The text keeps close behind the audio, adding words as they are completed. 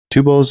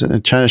Two Bulls in a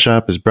China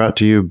Shop is brought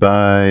to you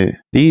by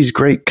these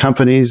great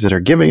companies that are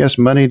giving us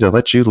money to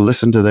let you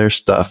listen to their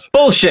stuff.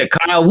 Bullshit,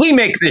 Kyle. We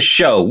make this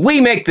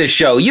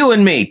show. You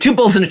and me. Two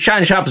Bulls in a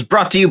China Shop is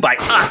brought to you by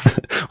us.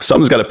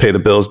 Someone's got to pay the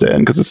bills, Dan,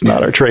 because it's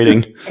not our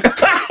trading.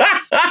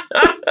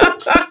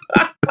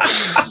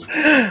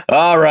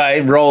 All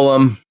right, roll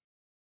them.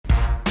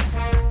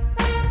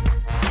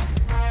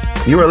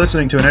 You are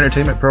listening to an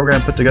entertainment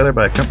program put together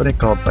by a company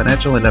called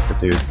Financial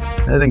Ineptitude.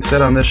 Anything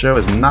said on this show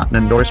is not an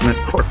endorsement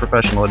or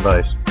professional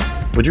advice.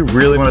 Would you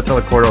really want to tell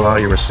a court of law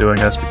you were suing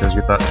us because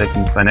you thought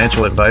taking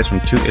financial advice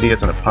from two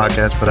idiots on a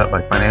podcast put out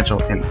by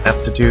Financial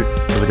Ineptitude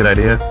was a good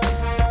idea?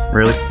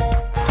 Really?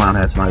 Clown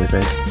hat, smiley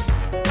face.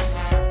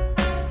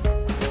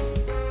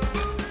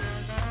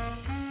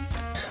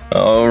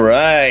 All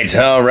right.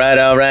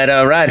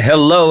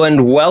 Hello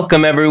and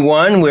welcome,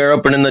 everyone. We're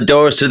opening the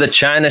doors to the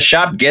China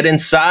Shop. Get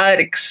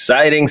inside.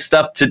 Exciting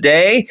stuff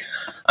today.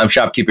 I'm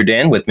Shopkeeper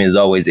Dan. With me, as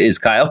always, is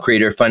Kyle,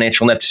 creator of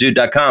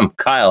FinancialIneptitude.com.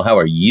 Kyle, how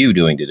are you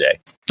doing today?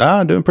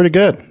 I'm doing pretty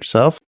good.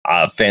 Yourself?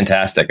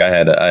 Fantastic. I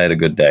had a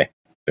good day.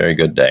 Very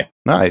good day.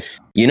 Nice.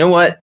 You know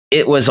what?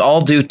 It was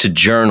all due to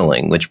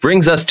journaling, which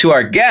brings us to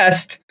our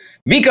guest,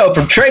 Vico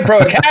from Trade Pro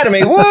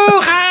Academy. Woo!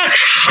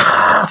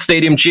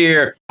 Stadium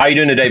cheer. How you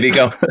doing today,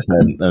 Vico?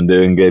 I'm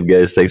doing good,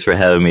 guys. Thanks for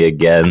having me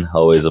again.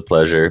 Always a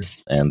pleasure.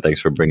 And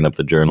thanks for bringing up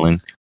the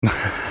journaling.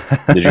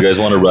 Did you guys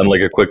want to run like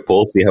a quick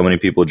poll, see how many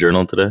people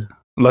journaled today?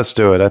 Let's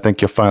do it. I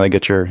think you'll finally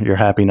get your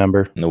happy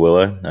number. Will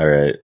I? All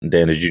right.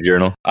 Dan, did you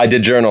journal? I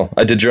did journal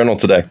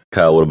today.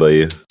 Kyle, what about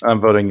you? I'm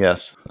voting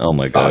yes. Oh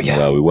my God. Oh, yeah.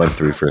 Wow, we went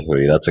 3 for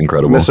 3. That's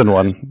incredible. Missing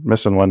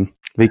one.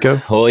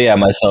 Vico? Oh yeah,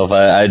 myself.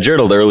 I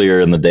journaled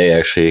earlier in the day,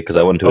 actually, because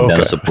I went to a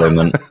dentist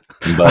appointment.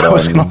 But I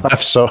was going to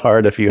laugh so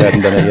hard if you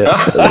hadn't done it yet.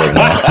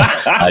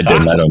 I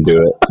didn't. I don't do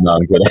it. No,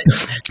 I'm kidding.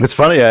 It's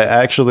funny. I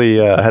actually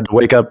had to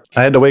wake up.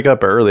 I had to wake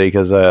up early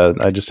because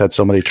I just had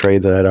so many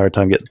trades. I had a hard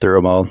time getting through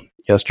them all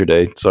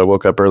yesterday. So I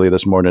woke up early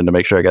this morning to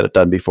make sure I got it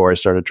done before I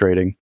started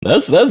trading.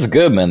 That's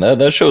good, man.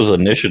 That shows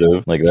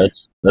initiative. Like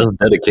that's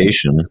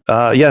dedication.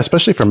 Yeah,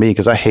 especially for me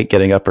because I hate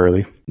getting up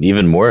early.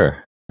 Even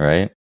more,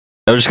 right?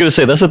 I was just gonna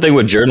say that's the thing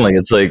with journaling.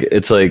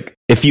 It's like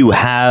if you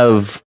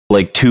have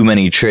like too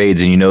many trades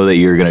and you know that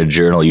you're gonna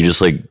journal, you just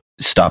like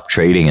stop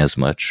trading as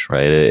much,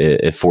 right?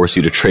 It forces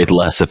you to trade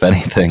less, if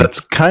anything. That's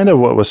kind of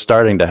what was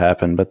starting to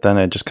happen, but then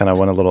it just kind of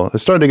went it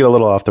started to get a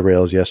little off the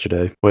rails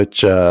yesterday,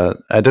 which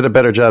I did a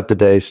better job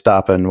today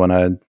stopping when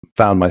I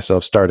found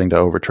myself starting to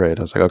overtrade.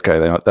 I was like,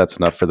 okay, that's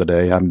enough for the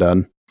day. I'm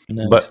done.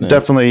 Nice.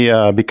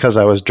 Definitely because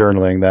I was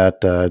journaling,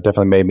 that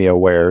definitely made me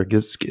aware.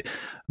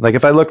 Like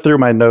if I look through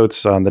my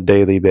notes on the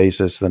daily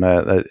basis, then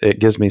it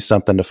gives me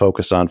something to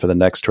focus on for the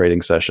next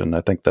trading session. I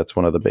think that's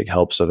one of the big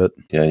helps of it.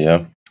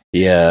 Yeah.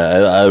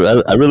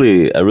 I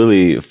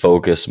really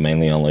focus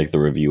mainly on like the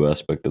review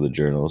aspect of the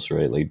journals,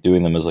 right? Like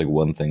doing them is like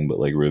one thing, but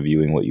like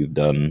reviewing what you've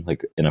done,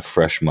 like in a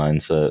fresh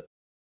mindset.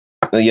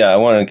 Yeah, I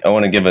want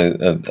to give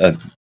a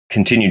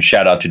continued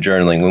shout out to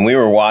journaling. When we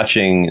were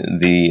watching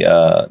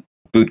the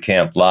boot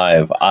camp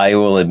live, I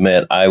will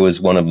admit I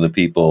was one of the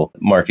people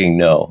marking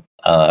no.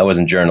 I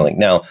wasn't journaling.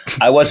 Now,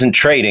 I wasn't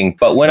trading,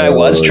 but when I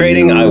was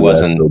trading, I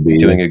wasn't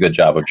doing a good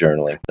job of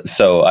journaling.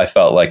 So I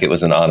felt like it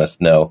was an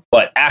honest no.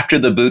 But after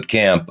the boot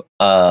camp,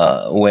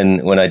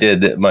 when I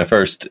did my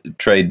first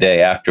trade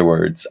day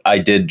afterwards, I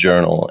did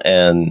journal,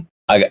 and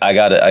I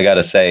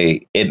gotta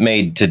say, it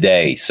made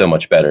today so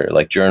much better.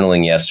 Like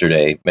journaling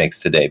yesterday makes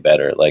today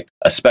better. Like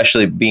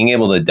especially being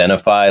able to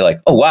identify, like,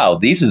 oh wow,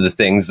 these are the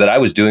things that I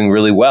was doing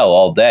really well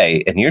all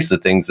day, and here's the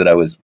things that I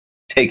was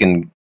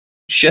taking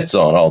shits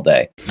on all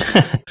day.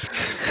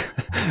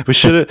 We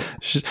should have.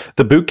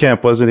 The boot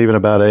camp wasn't even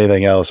about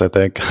anything else. I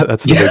think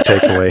that's the big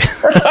takeaway.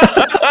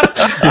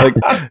 Like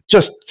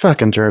just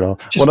fucking journal.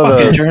 One of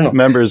the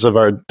members of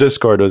our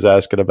Discord was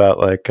asking about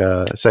like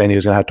saying he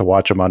was gonna have to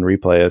watch them on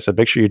replay. I said,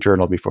 make sure you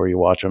journal before you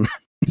watch them.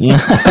 So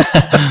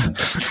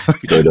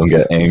I don't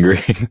get angry.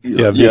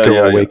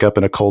 Vico will wake up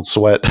in a cold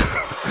sweat.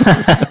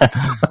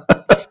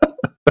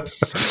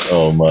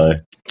 Oh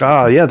my.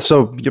 Yeah.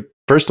 So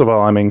first of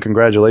all, I mean,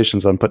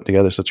 congratulations on putting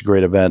together such a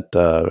great event.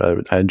 I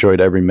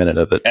enjoyed every minute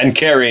of it. And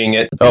carrying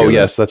it. Oh,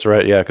 yes, that's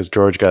right. Yeah, because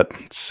George got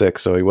sick,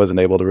 so he wasn't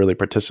able to really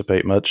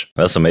participate much.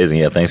 That's amazing.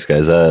 Yeah, thanks,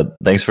 guys.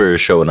 Thanks for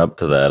showing up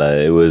to that.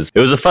 It was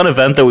a fun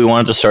event that we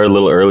wanted to start a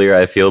little earlier,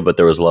 I feel, but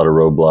there was a lot of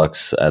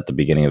roadblocks at the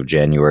beginning of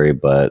January,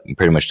 but we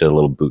pretty much did a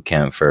little boot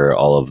camp for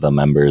all of the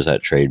members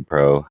at Trade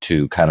Pro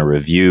to kind of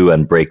review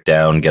and break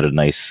down, get a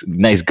nice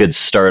good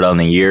start on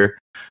the year.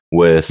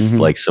 With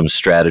like some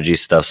strategy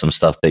stuff, some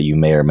stuff that you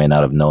may or may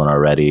not have known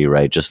already,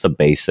 right? Just the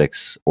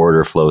basics,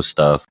 order flow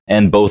stuff,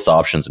 and both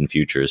options and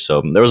futures.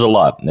 So there was a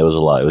lot. It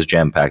was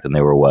jam-packed, and they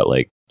were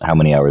like how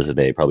many hours a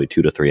day? Probably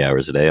 2 to 3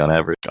 hours a day on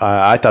average.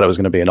 I thought it was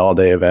going to be an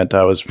all-day event.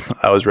 I was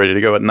ready to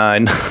go at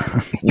 9. I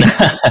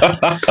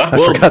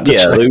forgot to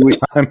check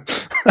the time.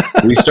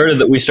 we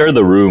started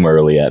the room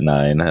early at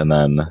 9, and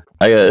then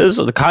it was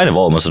kind of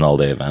almost an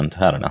all-day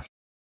event. I don't know.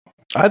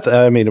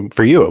 I mean,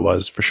 for you, it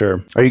was for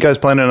sure. Are you guys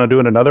planning on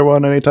doing another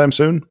one anytime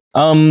soon?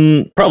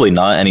 Probably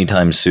not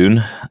anytime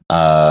soon.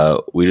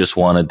 We just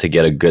wanted to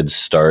get a good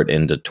start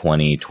into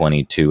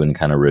 2022 and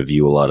kind of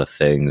review a lot of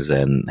things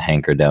and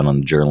hanker down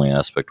on the journaling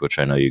aspect, which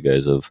I know you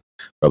guys have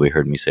probably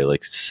heard me say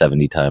like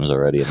 70 times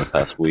already in the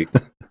past week.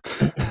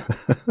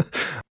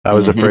 I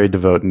was afraid to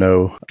vote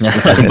no By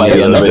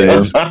the end of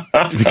days.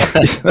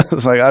 I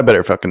was like, I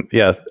better fucking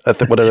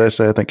what did I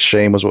say? I think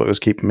shame was what was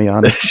keeping me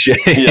honest.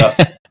 Yeah.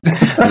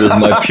 It was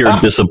my pure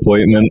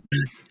disappointment.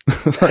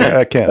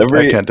 I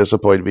can't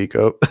disappoint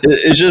Vico.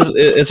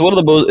 It's one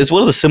of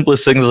the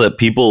simplest things that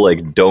people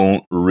like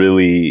don't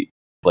really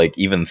like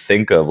even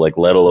think of, like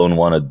let alone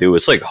want to do.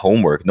 It's like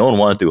homework. No one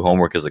wanted to do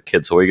homework as a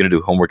kid, so what are you going to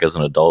do homework as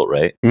an adult,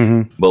 right?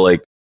 Mm-hmm. But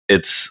like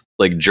it's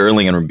like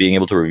journaling and being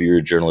able to review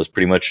your journal is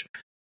pretty much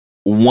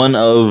one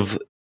of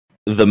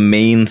the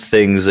main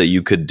things that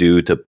you could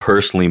do to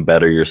personally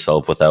better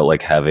yourself without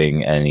like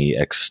having any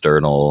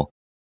external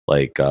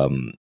like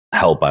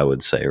help, I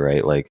would say,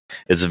 right? Like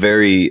it's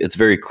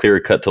very clear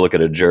cut to look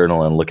at a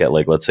journal and look at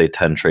like, let's say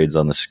 10 trades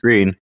on the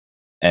screen,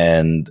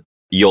 and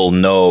you'll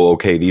know,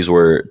 okay, these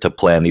were to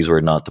plan, these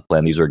were not to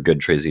plan, these were good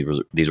trades,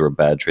 these were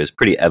bad trades.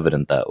 Pretty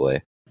evident that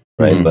way,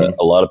 right? Mm-hmm. But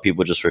a lot of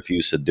people just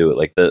refuse to do it.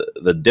 Like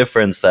the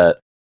difference that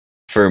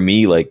for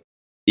me, like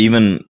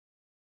even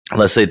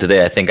let's say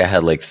today, I think I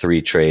had like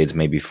 3 trades,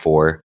 maybe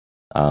 4.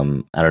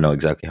 I don't know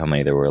exactly how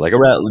many there were, like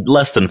around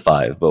less than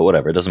 5, but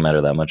whatever, it doesn't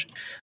matter that much.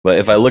 But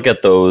if I look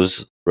at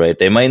those, right,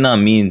 they might not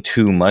mean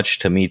too much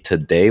to me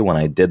today when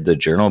I did the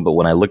journal, but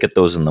when I look at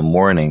those in the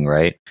morning,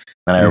 right,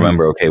 then I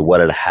remember, okay, what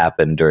had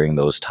happened during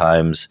those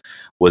times?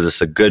 Was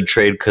this a good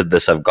trade? Could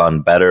this have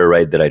gone better,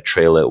 right? Did I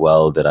trail it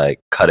well? Did I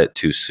cut it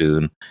too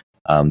soon?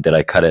 Did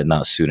I cut it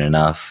not soon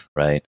enough,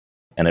 right?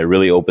 And it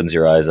really opens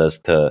your eyes as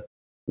to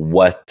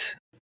what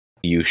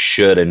you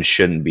should and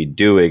shouldn't be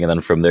doing, and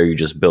then from there you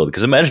just build.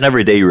 Because imagine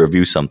every day you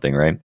review something,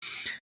 right,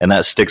 and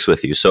that sticks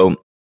with you. So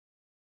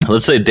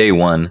let's say day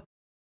 1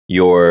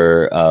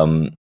 you're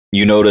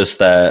you notice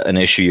that an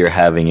issue you're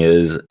having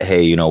is,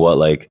 hey, you know what,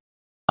 like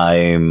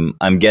I'm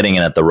getting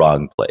it at the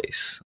wrong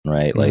place,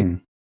 right? Like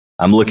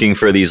I'm looking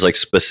for these like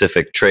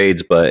specific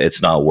trades, but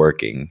it's not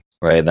working,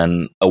 right?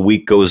 Then a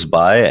week goes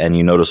by and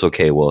you notice,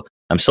 okay, well,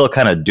 I'm still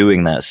kind of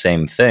doing that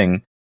same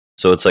thing.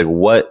 So it's like,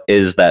 what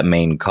is that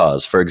main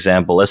cause? For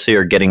example, let's say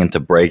you're getting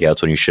into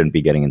breakouts when you shouldn't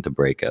be getting into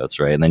breakouts,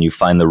 right? And then you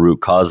find the root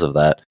cause of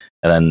that.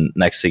 And then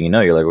next thing you know,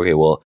 you're like, okay,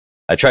 well,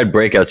 I tried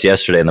breakouts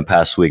yesterday in the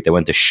past week. They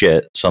went to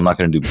shit. So I'm not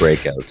going to do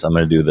breakouts. I'm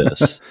going to do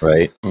this,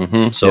 right?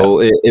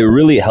 So it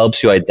really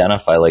helps you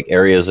identify like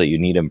areas that you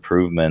need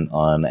improvement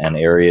on and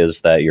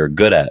areas that you're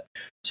good at.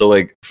 So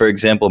like, for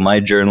example, my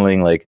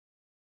journaling, like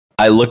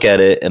I look at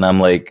it and I'm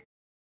like,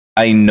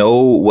 I know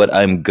what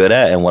I'm good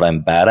at and what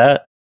I'm bad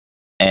at.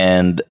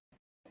 And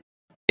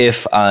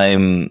if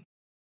I'm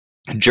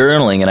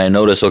journaling and I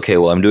notice, okay,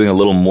 well, I'm doing a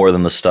little more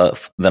than the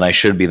stuff than I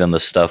should be than the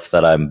stuff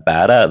that I'm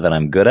bad at, that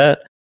I'm good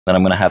at, then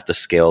I'm going to have to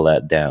scale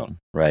that down,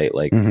 right?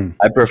 Like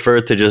I prefer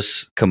to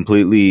just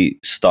completely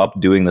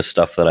stop doing the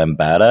stuff that I'm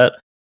bad at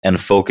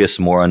and focus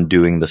more on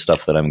doing the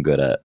stuff that I'm good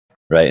at,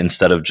 right?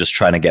 Instead of just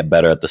trying to get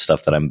better at the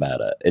stuff that I'm bad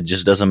at. It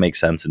just doesn't make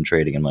sense in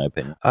trading, in my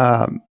opinion.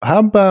 How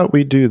about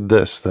we do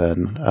this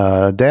then?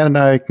 Dan and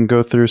I can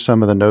go through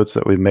some of the notes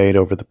that we've made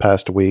over the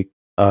past week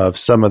of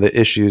some of the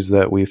issues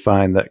that we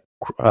find that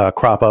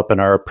crop up in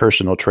our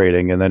personal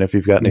trading. And then if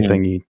you've got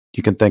anything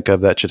you can think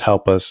of that should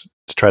help us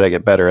to try to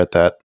get better at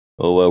that.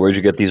 Well, where'd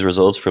you get these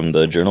results from?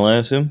 The journal, I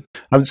assume?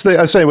 I'm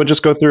saying we'll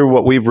just go through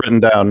what we've written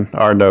down,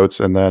 our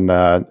notes, and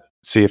then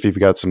see if you've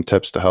got some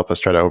tips to help us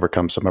try to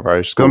overcome some of our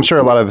issues. Because I'm sure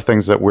a lot of the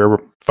things that we're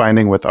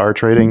finding with our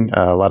trading,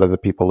 a lot of the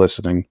people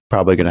listening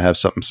probably going to have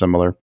something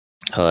similar.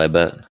 Oh, I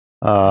bet.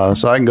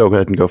 So I can go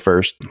ahead and go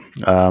first.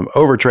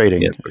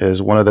 Overtrading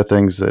is one of the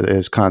things that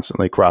is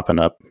constantly cropping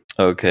up.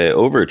 Okay,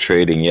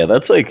 overtrading. Yeah,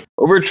 that's like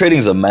overtrading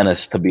is a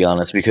menace, to be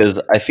honest,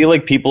 because I feel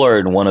like people are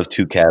in one of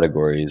 2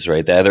 categories,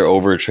 right? They either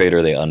overtrade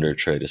or they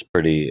undertrade. It's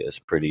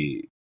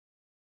pretty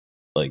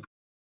like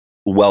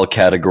well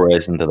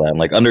categorized into that. And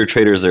like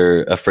undertraders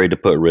are afraid to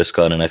put risk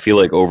on, and I feel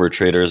like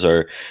overtraders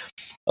are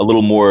a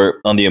little more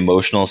on the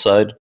emotional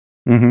side.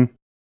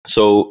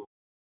 So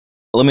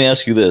let me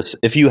ask you this: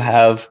 if you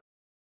have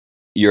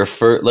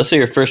let's say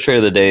your first trade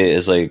of the day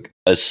is like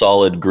a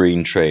solid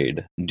green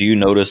trade, do you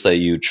notice that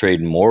you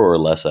trade more or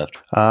less after?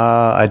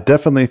 I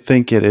definitely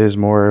think it is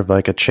more of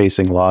like a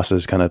chasing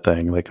losses kind of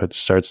thing. Like it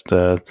starts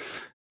to,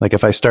 like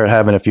if I start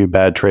having a few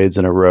bad trades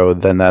in a row,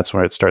 then that's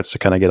where it starts to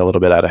kind of get a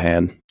little bit out of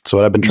hand. So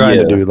what I've been trying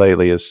to do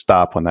lately is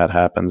stop when that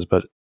happens,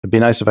 but it'd be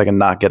nice if I can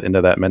not get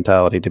into that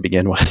mentality to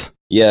begin with.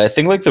 Yeah, I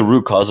think like the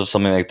root cause of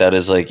something like that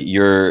is like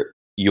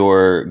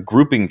you're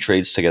grouping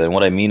trades together. And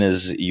what I mean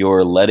is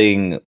you're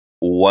letting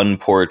one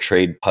poor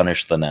trade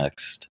punish the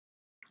next,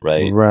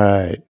 right?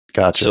 Right.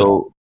 Gotcha.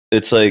 So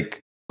it's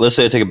like, let's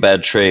say I take a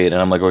bad trade and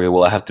I'm like, okay,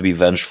 well, I have to be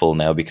vengeful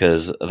now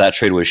because that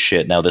trade was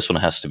shit. Now this one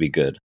has to be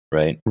good,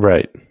 right?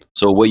 Right.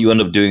 So what you end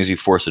up doing is you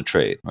force a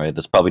trade, right?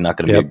 That's probably not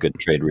going to be a good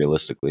trade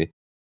realistically.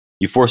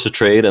 You force a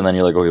trade and then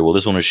you're like, okay, well,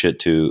 this one was shit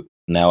too.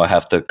 now I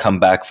have to come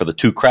back for the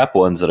 2 crap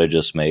ones that I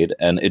just made,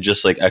 and it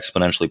just like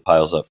exponentially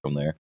piles up from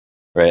there,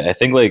 right? I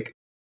think like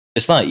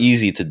it's not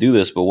easy to do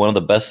this, but one of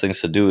the best things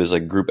to do is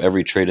like group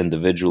every trade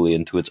individually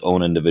into its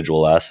own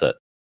individual asset.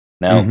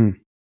 Now,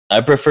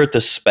 I prefer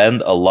to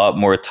spend a lot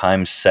more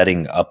time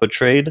setting up a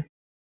trade,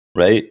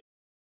 right,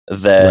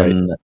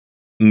 than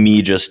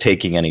me just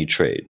taking any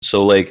trade.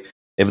 So like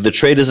if the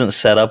trade isn't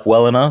set up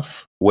well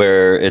enough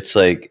where it's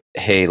like,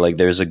 hey, like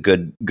there's a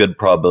good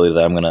probability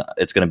that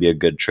it's gonna be a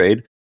good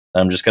trade,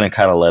 I'm just gonna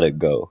kind of let it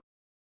go,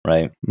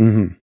 right?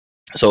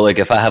 So like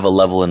if I have a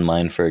level in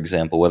mind, for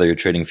example, whether you're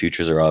trading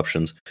futures or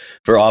options,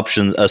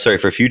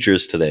 for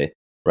futures today,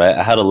 right?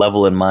 I had a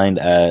level in mind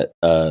at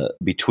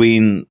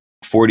between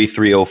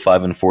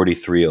 43.05 and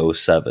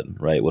 43.07,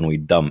 right, when we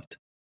dumped.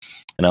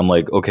 And I'm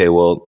like, okay,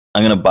 well,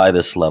 I'm going to buy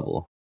this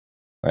level,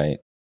 right?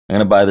 I'm going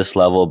to buy this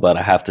level, but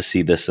I have to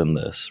see this and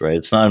this, right?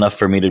 It's not enough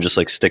for me to just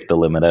like stick the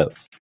limit out.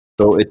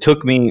 So it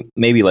took me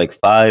maybe like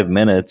 5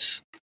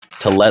 minutes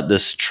to let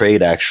this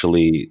trade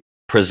actually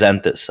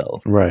present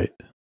itself. Right.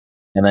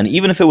 And then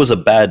even if it was a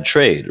bad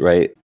trade,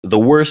 right, the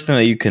worst thing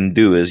that you can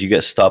do is you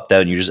get stopped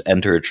out and you just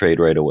enter a trade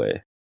right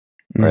away,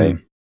 right?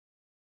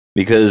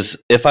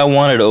 Because if I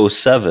wanted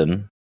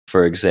 07,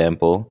 for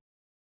example,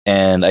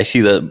 and I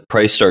see the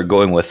price start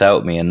going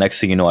without me, and next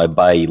thing you know, I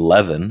buy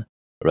 11,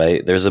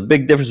 right? There's a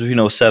big difference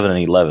between 07 and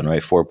 11,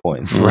 right? 4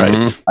 points.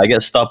 Right. I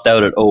get stopped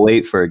out at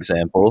 08, for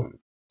example,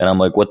 and I'm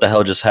like, what the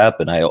hell just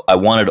happened? I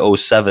wanted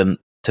 07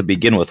 to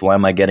begin with. Why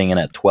am I getting in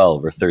at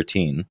 12 or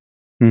 13?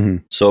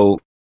 So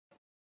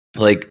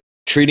like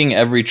treating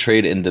every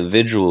trade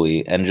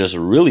individually and just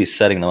really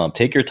setting them up.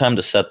 Take your time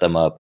to set them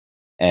up,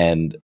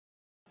 and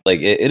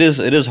like it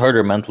is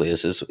harder mentally.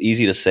 It's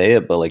easy to say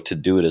it, but like to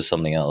do it is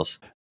something else.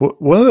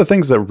 One of the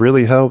things that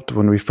really helped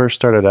when we first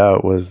started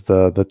out was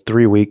the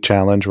 3-week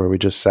challenge where we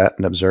just sat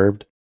and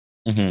observed.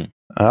 I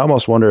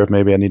almost wonder if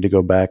maybe I need to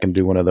go back and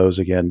do one of those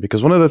again,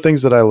 because one of the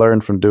things that I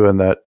learned from doing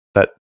that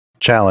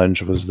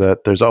challenge was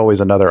that there's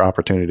always another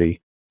opportunity.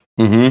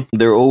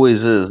 There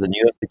always is, and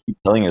you have to keep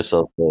telling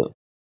yourself that.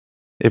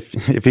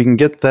 If you can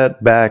get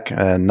that back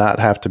and not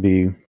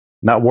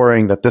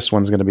worrying that this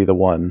one's going to be the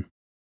one,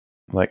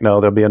 like,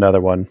 no, there'll be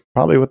another one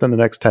probably within the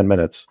next 10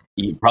 minutes.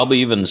 Probably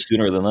even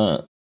sooner than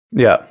that.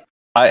 Yeah.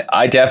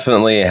 I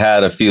definitely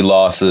had a few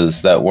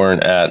losses that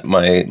weren't at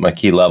my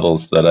key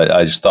levels that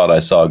I just thought I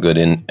saw a good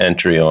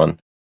entry on.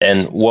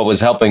 And what was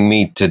helping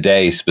me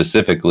today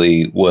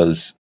specifically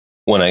was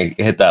when I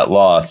hit that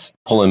loss,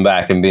 pulling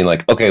back and being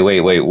like, okay, wait,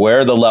 where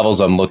are the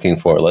levels I'm looking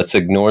for? Let's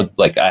ignore,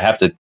 like, I have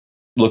to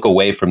look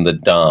away from the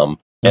DOM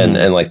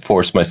and like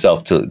force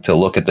myself to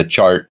look at the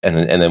chart and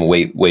then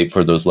wait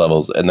for those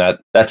levels. And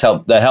that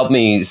helped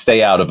me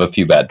stay out of a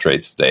few bad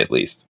trades today, at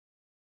least.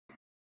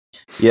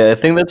 Yeah, I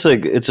think that's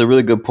like, it's a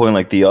really good point,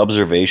 like the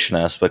observation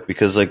aspect,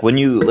 because like when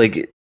you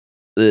like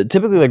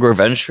typically like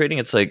revenge trading,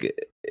 it's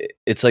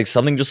like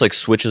something just like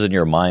switches in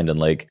your mind and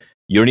like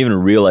you don't even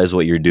realize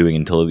what you're doing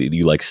until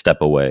you like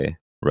step away,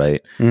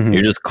 right?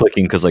 You're just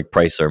clicking because like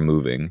prices are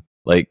moving.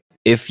 Like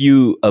if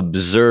you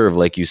observe,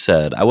 like you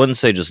said, I wouldn't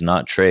say just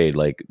not trade,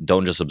 like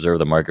don't just observe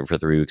the market for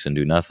 3 weeks and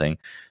do nothing,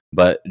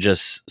 but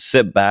just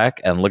sit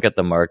back and look at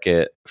the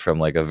market from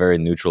like a very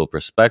neutral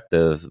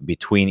perspective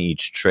between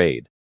each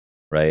trade,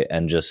 right?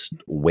 And just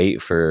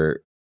wait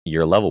for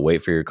your level,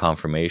 wait for your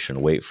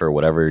confirmation, wait for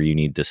whatever you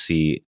need to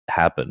see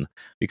happen.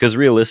 Because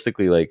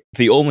realistically, like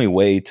the only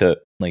way to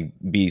like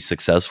be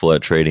successful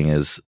at trading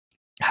is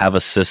have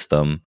a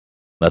system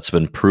that's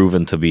been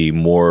proven to be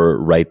more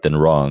right than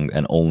wrong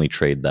and only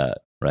trade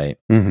that, right?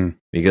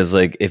 Because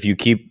like if you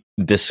keep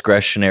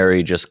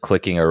discretionary just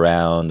clicking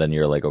around and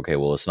you're like, okay,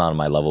 well, it's not on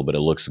my level, but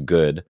it looks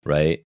good,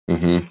 right?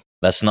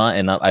 That's not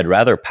enough. I'd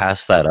rather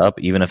pass that up,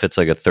 even if it's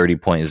like a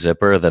 30-point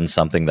zipper, than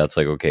something that's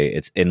like, okay,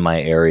 it's in my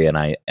area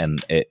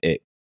and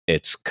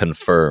it's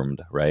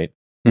confirmed, right?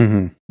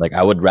 Like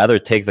I would rather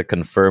take the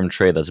confirmed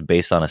trade that's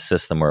based on a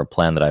system or a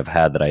plan that I've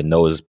had that I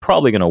know is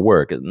probably going to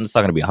work. It's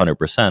not going to be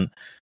 100%,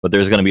 but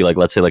there's going to be like,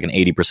 let's say like an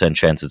 80%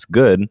 chance it's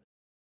good,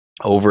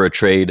 over a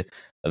trade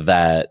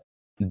that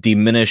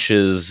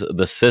diminishes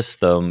the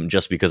system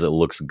just because it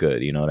looks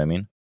good. You know what I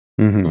mean?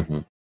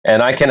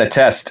 And I can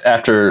attest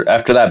after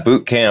that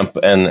boot camp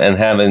and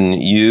having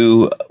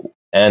you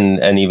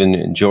and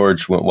even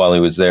George while he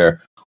was there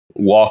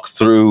walk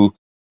through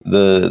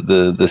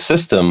the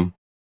system,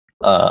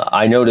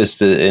 I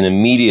noticed an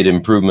immediate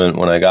improvement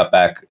when I got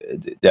back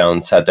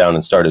down, sat down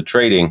and started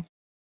trading.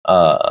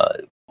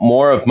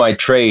 More of my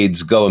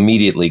trades go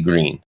immediately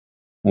green,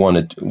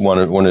 one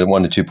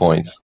to 2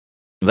 points.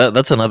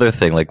 That's another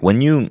thing. Like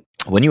when you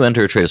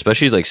enter a trade,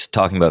 especially like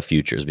talking about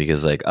futures,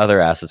 because like other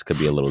assets could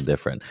be a little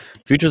different.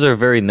 Futures are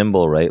very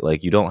nimble, right?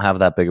 Like you don't have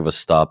that big of a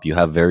stop. You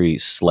have very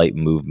slight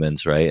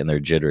movements, right? And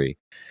they're jittery.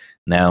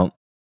 Now,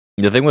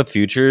 the thing with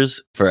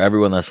futures, for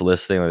everyone that's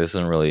listening, like this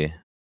isn't really,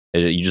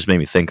 you just made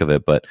me think of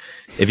it, but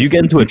if you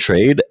get into a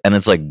trade and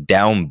it's like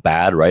down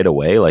bad right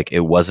away, like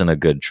it wasn't a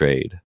good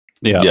trade,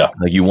 Yeah.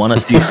 Like you want to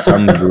see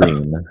some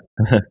green.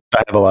 I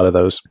have a lot of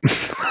those.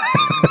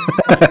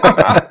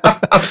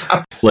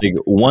 Like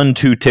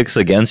 1-2 ticks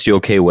against you,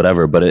 okay,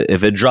 whatever. But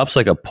if it drops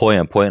like a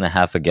point and a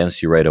half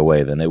against you right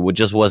away, then it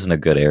just wasn't a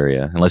good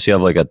area unless you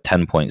have like a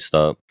 10-point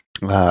stop.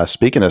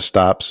 Speaking of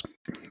stops,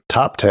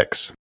 top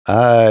ticks.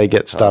 I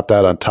get stopped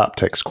out on top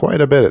ticks quite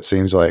a bit, it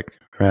seems like,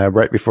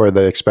 right before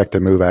the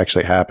expected move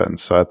actually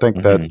happens. So I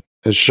think that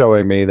is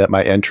showing me that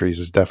my entries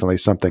is definitely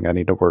something I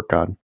need to work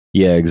on.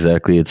 Yeah,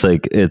 exactly. It's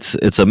like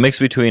it's a mix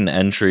between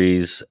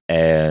entries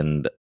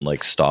and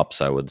like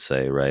stops, I would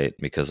say, right?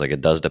 Because like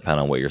it does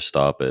depend on what your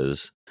stop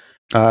is.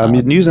 I'm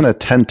using a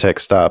 10 tick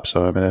stop,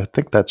 so I mean I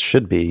think that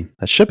should be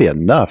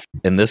enough.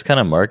 In this kind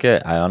of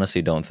market, I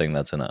honestly don't think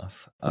that's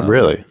enough.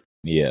 Really?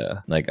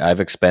 Yeah. Like I've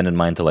expanded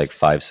mine to like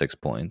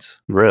 5-6 points.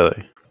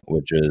 Really?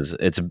 Which is,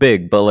 it's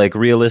big, but like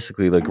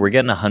realistically, like we're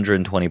getting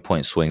 120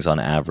 point swings on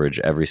average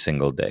every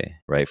single day,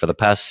 right? For the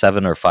past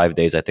 7 or 5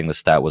 days, I think the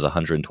stat was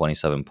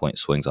 127 point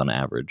swings on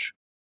average,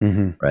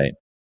 right?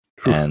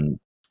 Whew. And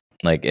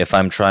like if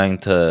I'm trying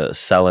to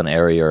sell an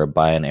area or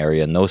buy an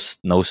area, no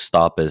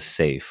stop is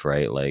safe,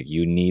 right? Like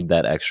you need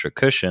that extra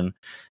cushion,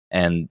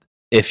 and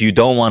if you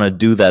don't want to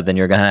do that, then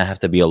you're gonna have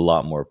to be a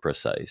lot more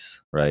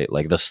precise, right?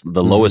 Like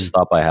the lowest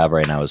stop I have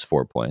right now is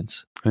 4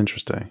 points.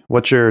 Interesting.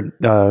 What's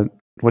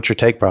your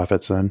take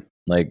profits then?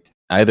 Like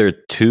either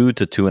 2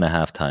 to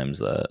 2.5 times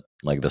that,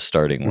 like the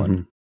starting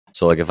one.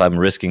 So like if I'm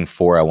risking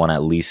 4, I want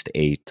at least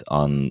 8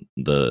 on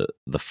the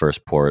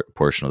first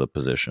portion of the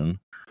position.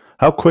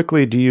 How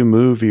quickly do you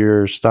move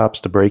your stops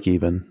to break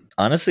even?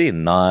 Honestly,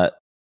 not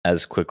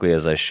as quickly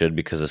as I should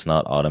because it's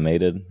not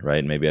automated,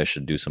 right? Maybe I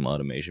should do some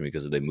automation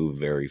because they move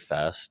very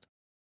fast.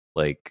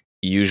 Like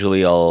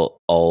usually I'll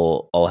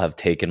have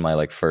taken my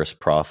like first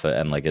profit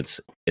and like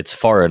it's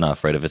far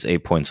enough, right? If it's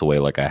 8 points away,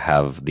 like I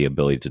have the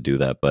ability to do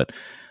that, but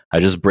I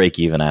just break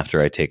even after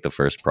I take the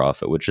first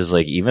profit, which is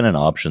like even in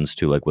options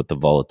too, like with the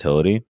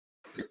volatility.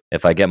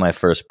 If I get my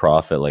first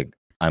profit, like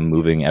I'm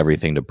moving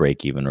everything to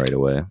break even right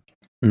away.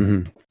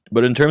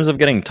 But in terms of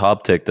getting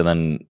top ticked and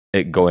then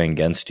it going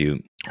against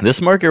you,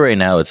 this market right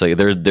now, it's like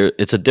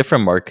it's a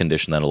different market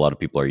condition that a lot of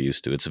people are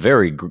used to. It's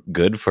very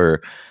good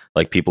for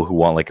like people who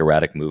want like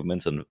erratic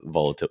movements and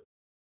volatility.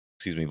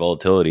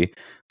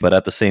 But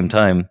at the same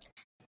time,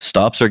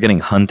 stops are getting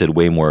hunted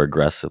way more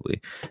aggressively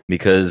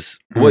because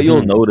what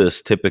you'll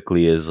notice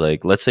typically is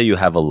like, let's say you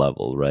have a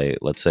level, right?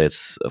 Let's say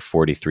it's a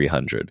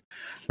 4,300,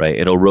 right?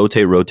 It'll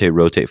rotate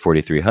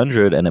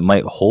 4,300 and it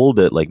might hold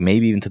it like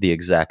maybe even to the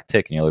exact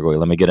tick. And you're like, wait,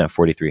 let me get it at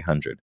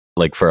 4,300.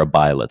 Like for a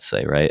buy, let's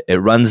say, right? It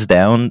runs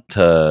down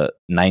to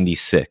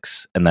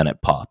 96 and then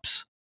it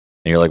pops.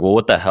 And you're like, well,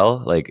 what the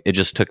hell? Like it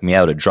just took me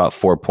out. It dropped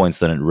 4 points,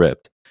 then it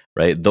ripped,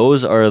 right?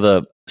 Those are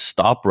the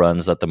stop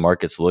runs that the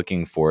market's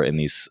looking for in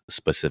these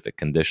specific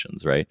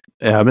conditions, right?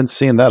 Yeah, I've been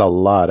seeing that a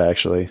lot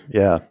actually.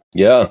 Yeah.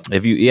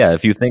 If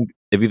you think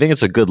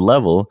it's a good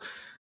level,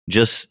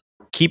 just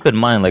keep in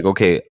mind like,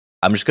 okay,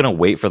 I'm just gonna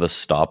wait for the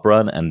stop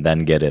run and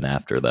then get in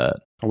after that.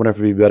 I wonder if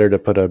it'd be better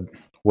to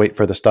wait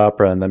for the stop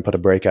run and then put a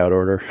breakout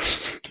order.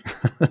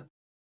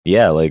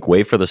 Yeah, like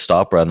wait for the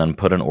stop run, then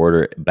put an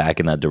order back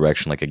in that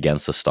direction, like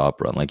against the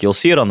stop run. Like you'll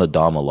see it on the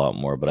DOM a lot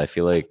more, but I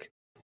feel like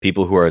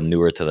people who are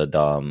newer to the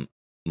DOM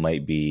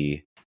might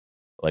be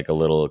like a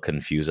little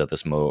confused at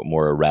this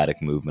more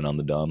erratic movement on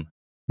the DOM.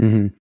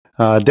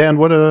 Dan,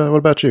 what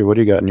about you? What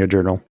do you got in your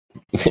journal?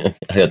 I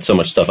had so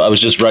much stuff. I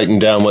was just writing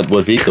down what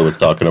Vito was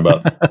talking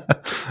about.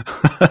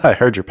 I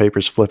heard your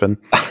papers flipping.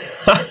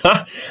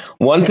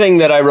 One thing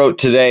that I wrote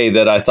today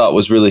that I thought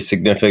was really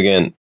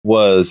significant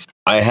was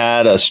I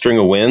had a string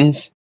of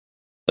wins,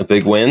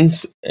 big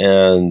wins,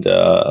 and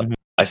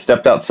I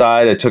stepped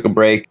outside, I took a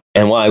break,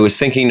 and while I was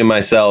thinking to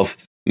myself,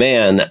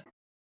 man,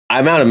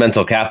 I'm out of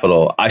mental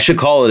capital. I should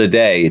call it a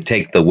day,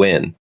 take the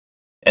win.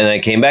 And I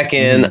came back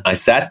in, I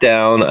sat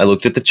down, I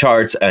looked at the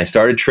charts, and I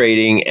started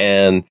trading,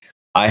 and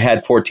I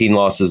had 14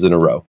 losses in a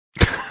row.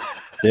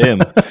 Damn.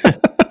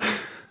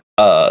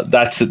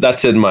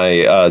 That's in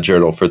my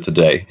journal for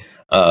today.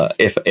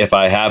 If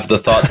I have the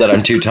thought that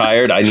I'm too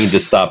tired, I need to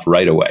stop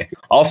right away.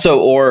 Also,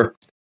 or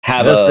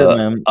have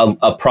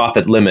a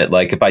profit limit.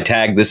 Like if I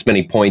tag this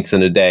many points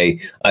in a day,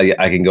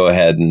 I can go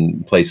ahead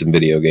and play some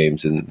video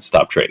games and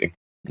stop trading.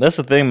 That's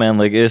the thing, man.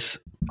 Like it's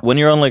when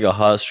you're on like a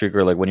hot streak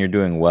or like when you're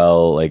doing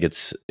well, like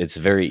it's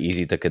very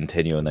easy to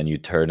continue and then you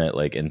turn it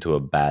like into a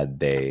bad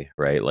day,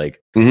 right?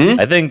 Like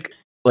I think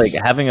like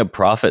having a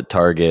profit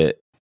target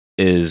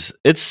it's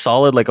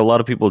solid. Like a lot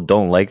of people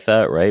don't like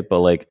that, right? But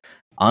like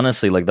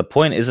honestly, like the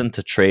point isn't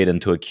to trade and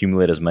to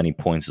accumulate as many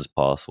points as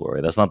possible,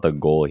 right? That's not the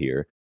goal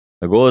here.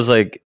 The goal is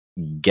like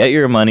get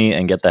your money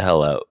and get the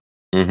hell out.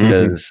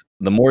 Because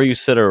the more you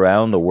sit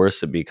around, the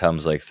worse it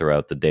becomes like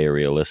throughout the day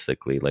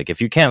realistically. Like if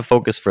you can't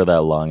focus for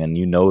that long and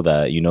you know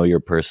that, you know your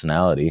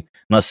personality. I'm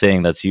not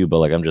saying that's you, but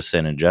like I'm just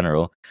saying in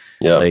general.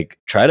 Yeah. Like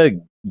try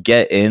to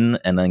get in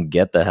and then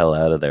get the hell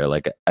out of there.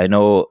 Like I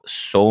know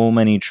so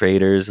many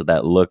traders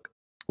that look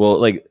well,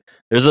 like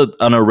there's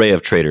an array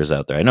of traders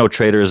out there. I know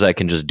traders that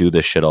can just do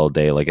this shit all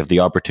day. Like if the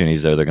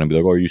opportunity's there, they're gonna be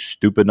like, oh, are you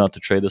stupid not to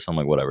trade this? I'm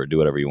like, whatever, do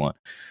whatever you want.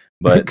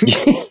 But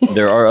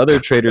there are other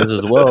traders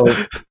as well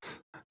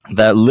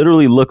that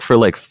literally look for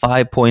like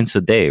 5 points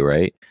a day,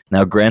 right?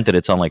 Now, granted,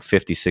 it's on like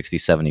 50, 60,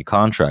 70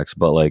 contracts,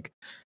 but like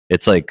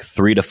it's like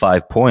 3 to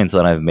 5 points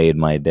that I've made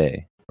my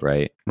day,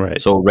 right?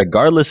 Right. So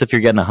regardless if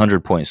you're getting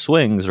 100-point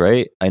swings,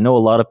 right? I know a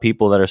lot of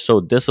people that are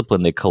so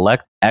disciplined, they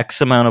collect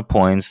X amount of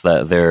points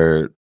that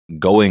they're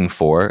going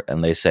for,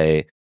 and they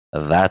say,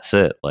 that's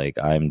it. Like,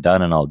 I'm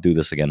done and I'll do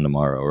this again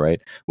tomorrow,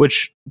 right?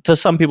 Which to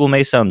some people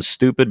may sound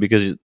stupid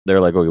because they're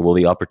like, okay, well,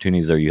 the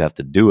opportunity's there, you have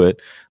to do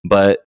it.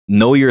 But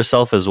know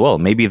yourself as well.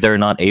 Maybe they're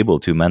not able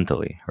to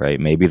mentally, right?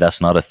 Maybe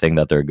that's not a thing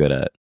that they're good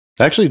at.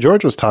 Actually,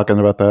 George was talking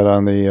about that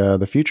on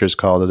the futures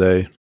call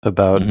today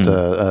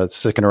about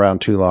sticking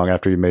around too long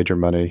after you made your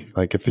money.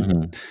 Like, if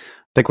I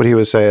think what he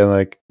was saying,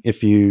 like,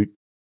 if you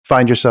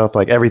find yourself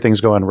like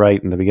everything's going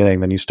right in the beginning,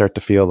 then you start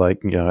to feel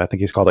like, I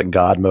think he's called it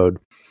God mode.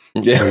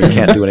 Yeah. Where you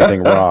can't do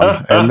anything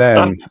wrong, and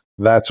then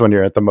that's when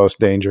you're at the most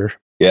danger.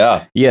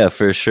 Yeah,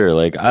 for sure.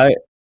 Like I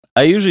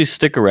usually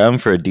stick around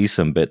for a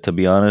decent bit, to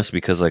be honest,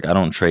 because like I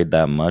don't trade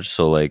that much.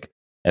 So like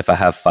if I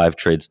have 5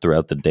 trades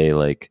throughout the day,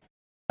 like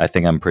I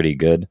think I'm pretty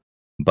good.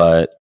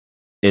 But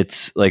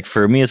it's like,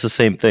 for me, it's the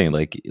same thing.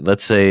 Like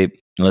let's say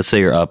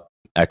you're up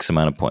X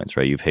amount of points,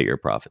 right? You've hit your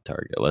profit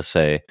target. Let's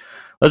say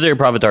your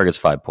profit target's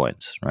 5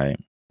 points, right?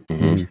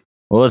 Mm-hmm.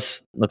 Well,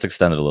 let's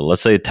extend it a little.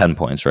 Let's say 10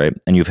 points, right?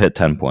 And you've hit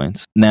 10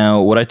 points.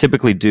 Now, what I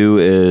typically do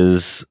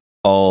is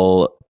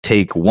I'll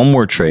take one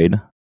more trade,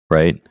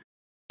 right?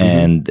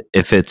 And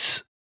if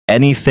it's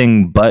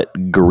anything but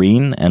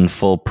green and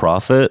full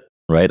profit,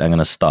 right, I'm going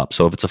to stop.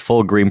 So if it's a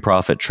full green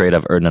profit trade,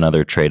 I've earned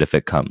another trade if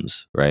it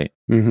comes, right?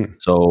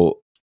 So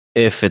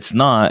if it's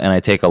not, and I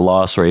take a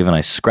loss or even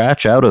I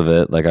scratch out of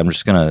it, like I'm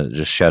just going to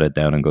just shut it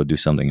down and go do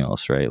something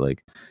else, right?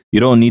 Like you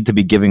don't need to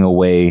be giving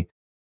away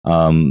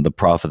the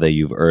profit that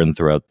you've earned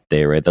throughout the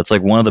day, right? That's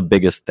like one of the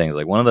biggest things.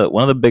 Like one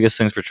of the biggest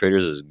things for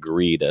traders is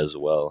greed as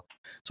well.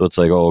 So it's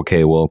like, oh,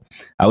 okay, well,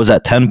 I was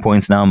at 10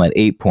 points, now I'm at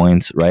 8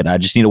 points, right? I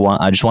just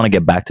want to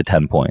get back to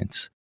 10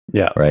 points.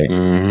 Yeah. Right.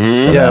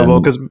 Mm-hmm. Yeah.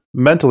 Well, because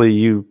mentally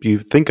you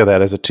think of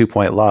that as a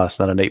 2-point loss,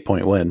 not an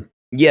 8-point win.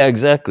 Yeah,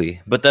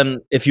 exactly. But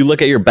then if you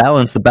look at your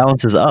balance, the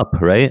balance is up,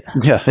 right?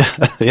 Yeah.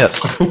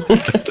 Yes.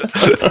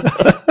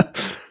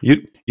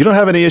 You don't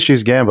have any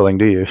issues gambling,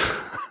 do you?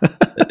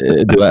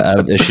 Do I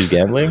have issues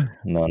gambling?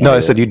 No,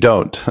 I said you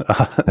don't.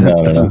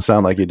 It doesn't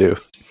sound like you do.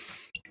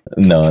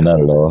 No,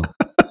 not at all.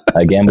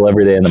 I gamble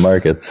every day in the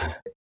markets.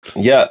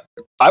 Yeah.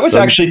 I was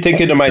actually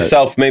thinking to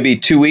myself maybe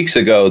 2 weeks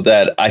ago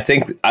that I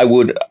think I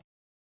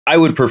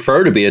would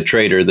prefer to be a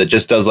trader that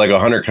just does like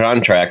 100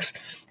 contracts,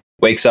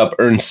 wakes up,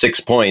 earns 6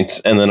 points,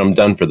 and then I'm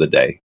done for the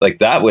day. Like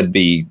that would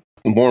be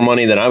more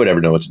money than I would ever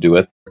know what to do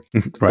with.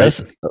 Right.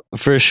 That's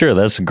for sure.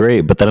 That's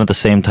great. But then at the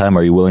same time,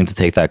 are you willing to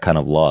take that kind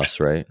of loss,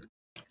 right?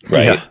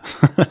 Right.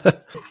 Yeah.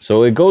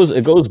 So it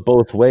goes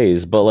both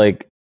ways. But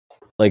like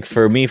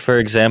for me, for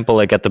example,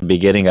 like at the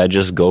beginning, I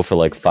just go for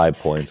like 5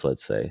 points,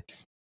 let's say,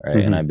 right?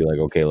 And I'd be like,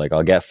 okay, like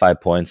I'll get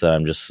 5 points, and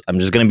I'm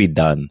just gonna be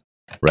done,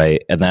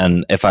 right? And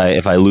then if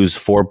I lose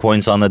 4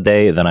 points on the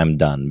day, then I'm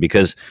done.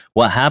 Because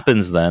what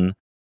happens then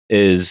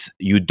is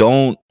you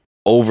don't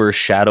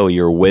overshadow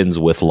your wins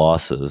with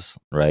losses,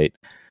 right?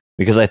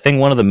 Because I think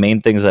one of the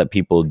main things that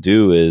people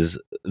do is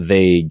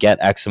they get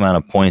X amount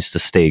of points to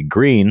stay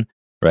green,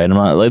 right? I'm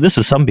not like, this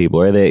is some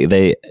people, right?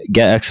 They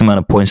get X amount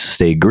of points to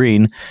stay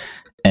green,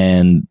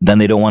 and then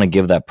they don't want to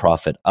give that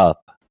profit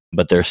up,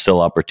 but there's still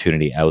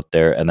opportunity out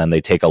there, and then they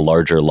take a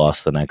larger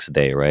loss the next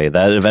day, right?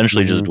 That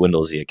eventually just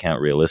dwindles the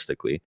account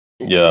realistically.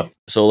 Yeah.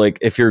 So like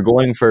if you're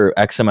going for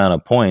X amount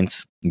of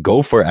points,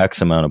 go for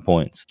X amount of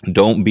points.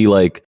 Don't be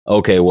like,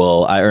 okay,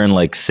 well, I earned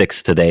like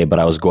 6 today, but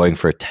I was going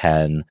for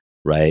 10,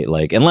 right?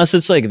 Like unless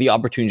it's like the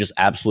opportunity just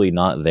absolutely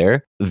not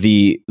there.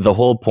 The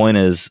whole point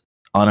is,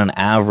 on an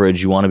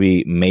average, you want to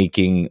be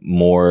making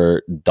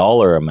more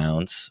dollar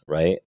amounts,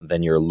 right,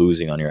 than you're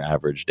losing on your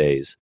average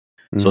days.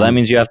 So that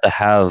means you have to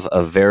have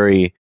a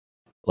very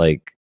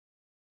like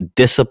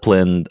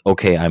disciplined,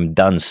 okay, I'm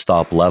done,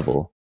 stop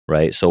level,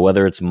 right? So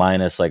whether it's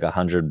minus like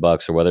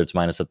 $100 or whether it's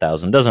minus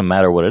 1,000, doesn't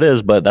matter what it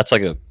is, but that's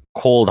like a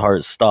cold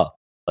hard stop.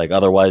 Like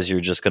otherwise you're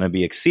just going to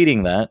be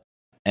exceeding that,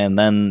 and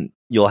then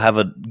you'll have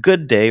a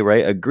good day,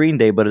 right? A green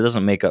day, but it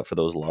doesn't make up for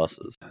those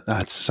losses.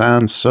 That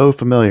sounds so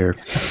familiar.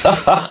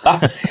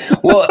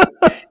 Well,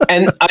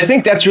 and I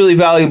think that's really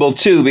valuable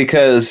too,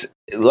 because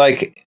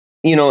like,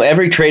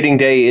 every trading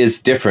day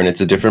is different.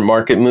 It's a different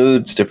market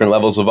mood, it's different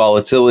levels of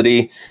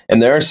volatility.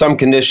 And there are some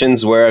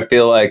conditions where I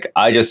feel like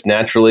I just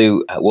naturally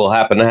will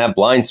happen to have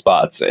blind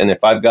spots. And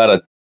if I've got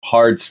a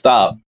hard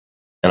stop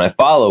and I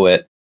follow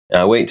it and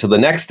I wait until the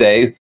next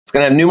day, it's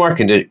going to have new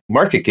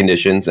market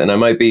conditions, and I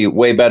might be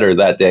way better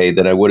that day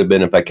than I would have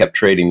been if I kept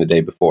trading the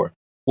day before.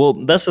 Well,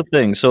 that's the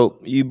thing. So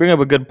you bring up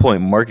a good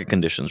point, market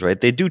conditions,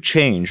 right? They do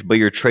change, but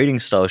your trading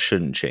style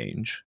shouldn't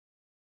change,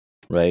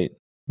 right?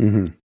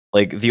 Mm-hmm.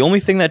 Like the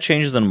only thing that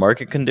changes in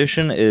market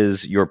condition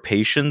is your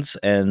patience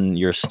and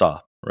your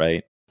stop,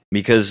 right?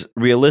 Because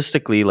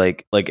realistically,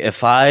 like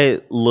if I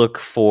look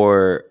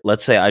for,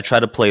 let's say I try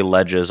to play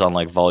ledges on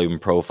like volume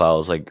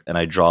profiles, like, and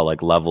I draw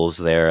like levels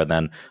there, and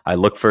then I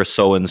look for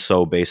so and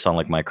so based on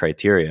like my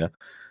criteria.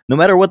 No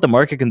matter what the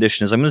market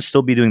condition is, I'm going to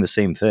still be doing the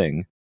same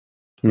thing,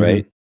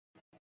 right?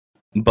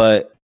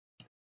 But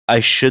I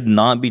should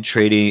not be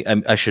trading.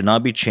 I should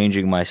not be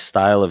changing my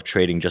style of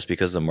trading just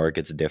because the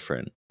market's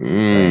different.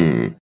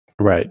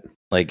 Right.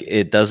 Like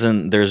it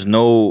doesn't.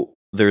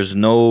 There's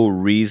no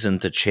reason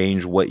to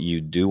change what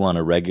you do on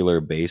a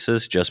regular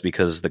basis just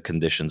because the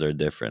conditions are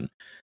different.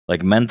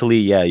 Like mentally,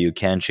 yeah, you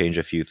can change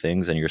a few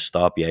things, and your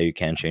stop, yeah, you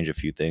can change a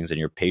few things, and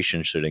your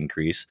patience should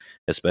increase,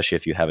 especially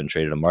if you haven't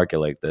traded a market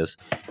like this.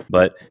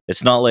 But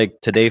it's not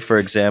like today, for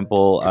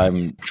example,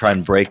 I'm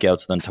trying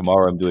breakouts, then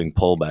tomorrow I'm doing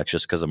pullbacks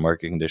just because the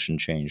market condition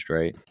changed,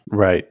 right?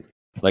 Right.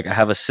 Like I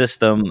have a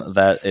system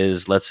that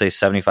is, let's say,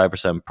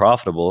 75%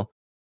 profitable,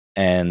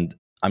 and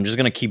I'm just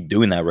going to keep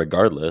doing that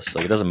regardless.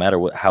 Like it doesn't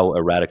matter how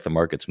erratic the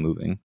market's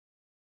moving.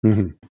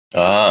 No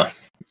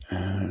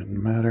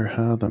matter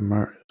how the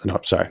market... No,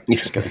 sorry.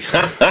 Just kidding.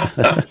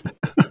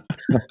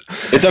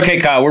 It's okay,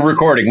 Kyle. We're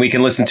recording. We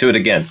can listen to it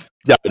again.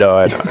 Yeah, I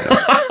know.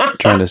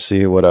 Trying to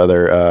see what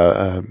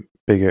other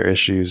bigger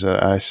issues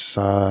I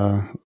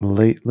saw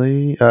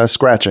lately.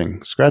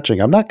 Scratching.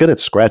 I'm not good at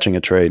scratching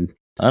a trade.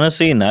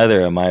 Honestly,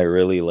 neither am I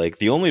really. Like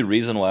the only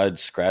reason why I'd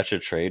scratch a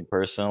trade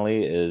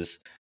personally is,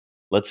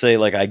 let's say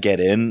like I get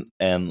in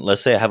and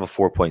let's say I have a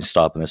 4-point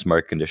stop in this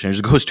market condition. It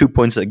just goes 2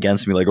 points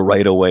against me like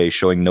right away,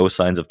 showing no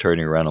signs of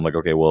turning around. I'm like,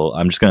 okay, well,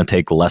 I'm just going to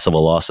take less of a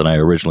loss than I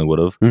originally would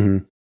have.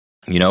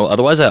 You know,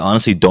 otherwise I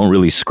honestly don't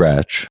really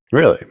scratch.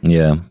 Really?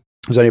 Yeah.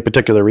 Is there any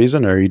particular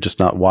reason, or are you just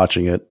not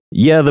watching it?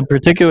 Yeah, the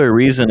particular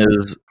reason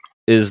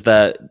is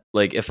that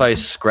like if I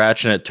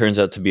scratch and it turns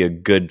out to be a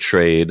good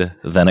trade,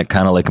 then it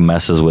kind of like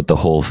messes with the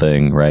whole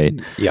thing, right?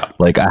 Yeah.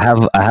 Like I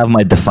have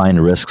my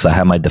defined risks, I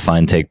have my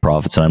defined take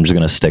profits, and I'm just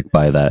going to stick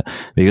by that,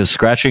 because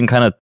scratching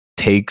kind of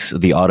takes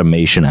the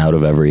automation out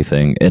of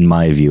everything, in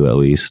my view at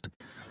least.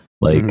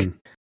 Like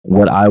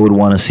what I would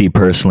want to see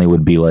personally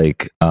would be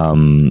like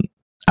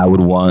I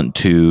would want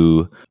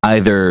to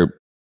either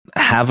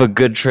have a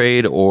good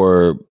trade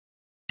or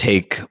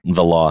take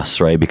the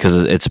loss, right?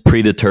 Because it's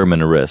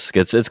predetermined risk.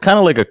 It's kind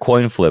of like a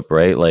coin flip,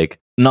 right? Like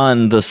not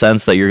in the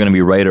sense that you're going to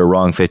be right or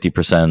wrong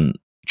 50%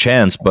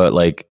 chance, but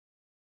like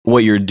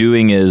what you're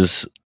doing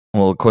is,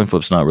 well, coin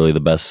flip's not really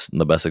the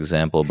best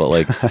example, but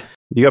like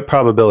you got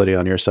probability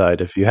on your side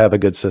if you have a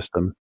good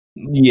system.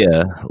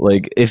 Yeah,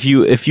 like if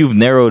you've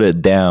narrowed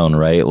it down,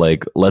 right?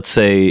 Like let's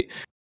say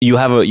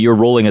you're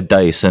rolling a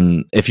dice,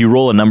 and if you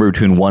roll a number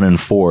between 1 and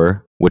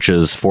 4, which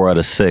is 4 out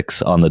of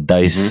 6 on the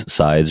dice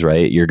sides,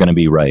 right? You're going to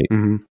be right,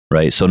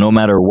 right? So no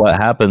matter what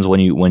happens when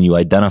you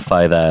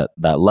identify that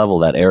level,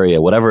 that area,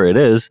 whatever it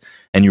is,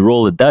 and you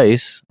roll the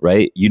dice,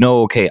 right? You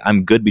know, okay,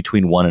 I'm good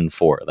between 1 and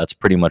 4. That's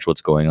pretty much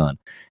what's going on.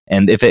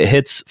 And if it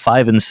hits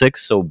 5 and 6,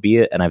 so be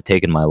it, and I've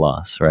taken my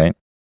loss, right?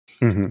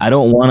 I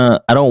don't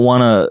want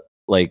to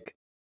like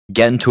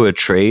get into a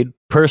trade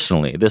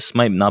personally. This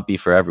might not be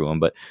for everyone,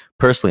 but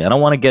personally, I don't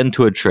want to get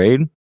into a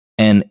trade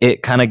and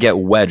it kind of get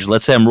wedged.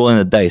 Let's say I'm rolling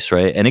the dice,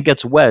 right? And it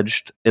gets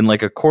wedged in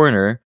like a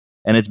corner,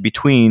 and it's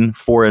between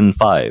 4 and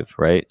 5,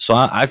 right? So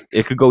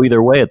it could go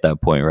either way at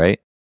that point, right?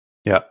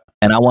 Yeah.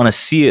 And I want to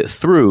see it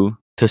through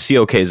to see,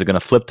 okay, is it going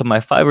to flip to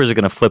my 5 or is it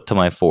going to flip to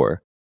my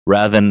 4?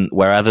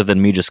 Rather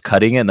than me just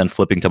cutting it and then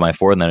flipping to my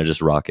 4 and then it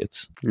just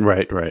rockets.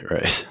 Right.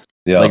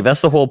 Yeah. Like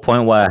that's the whole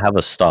point why I have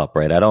a stop,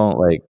 right? I don't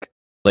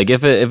like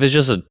if it's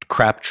just a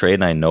crap trade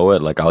and I know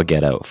it, like I'll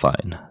get out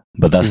fine.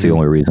 But that's the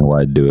only reason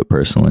why I do it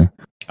personally.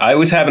 I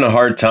was having a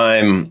hard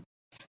time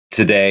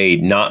today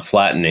not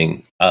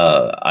flattening.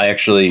 I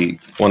actually,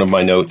 one of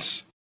my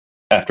notes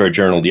after I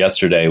journaled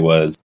yesterday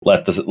was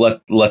let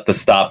the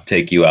stop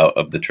take you out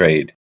of the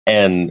trade,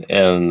 and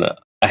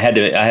I had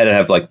to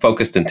have like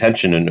focused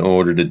intention in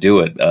order to do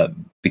it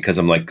because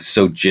I'm like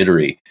so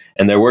jittery.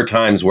 And there were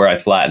times where I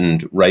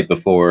flattened right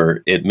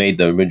before it made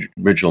the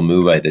original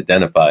move I'd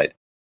identified,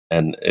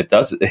 and it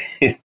does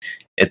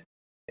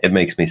it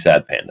makes me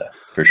sad, Panda,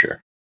 for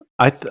sure.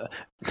 I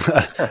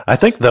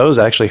think those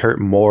actually hurt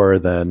more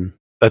than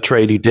a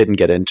trade you didn't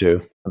get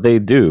into. They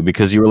do,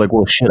 because you were like,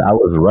 well, shit, I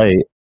was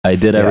right. I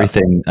did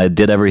everything. I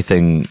did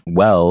everything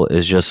well.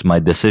 It's just my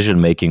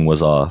decision making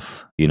was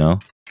off. You know?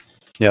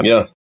 Yep.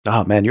 Yeah.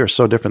 Oh man, you're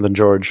so different than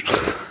George.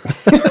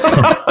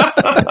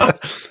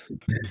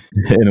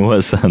 In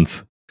what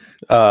sense?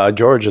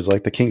 George is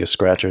like the king of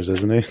scratchers,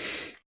 isn't he?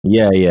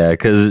 Yeah.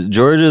 Because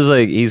George is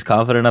like, he's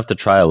confident enough to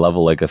try a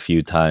level like a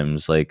few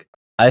times. Like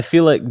I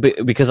feel like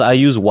because I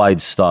use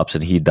wide stops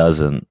and he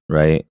doesn't,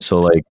 right?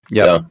 So like,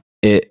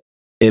 it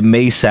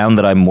may sound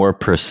that I'm more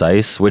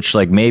precise, which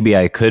like maybe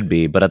I could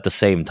be, but at the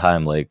same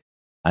time, like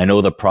I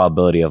know the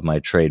probability of my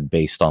trade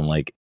based on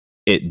like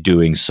it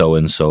doing so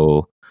and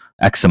so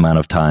X amount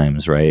of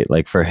times, right?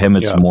 Like for him,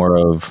 it's more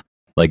of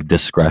like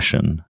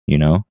discretion, you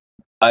know?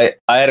 I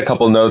had a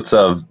couple notes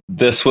of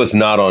this was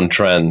not on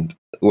trend,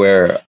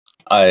 where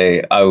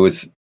I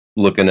was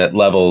looking at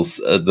levels,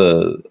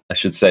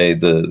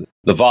 the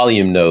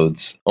volume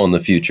nodes on the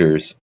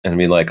futures, and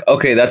be like,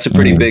 okay, that's a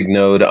pretty big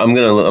node. I'm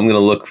gonna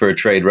look for a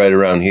trade right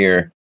around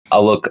here.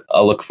 I'll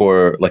look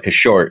for like a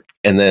short,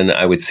 and then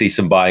I would see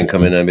some buying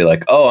come in, and I'd be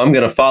like, oh, I'm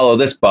gonna follow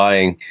this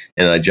buying,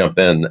 and I jump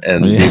in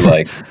and be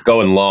like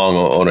going long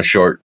on a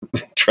short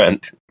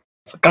trend.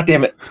 It's like, God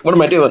damn it, what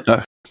am I doing?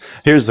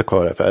 Here's the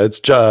quote. It's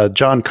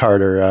John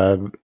Carter.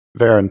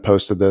 Varen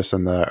posted this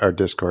in our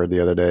Discord the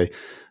other day.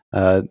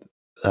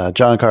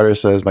 John Carter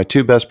says, my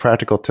 2 best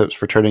practical tips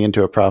for turning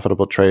into a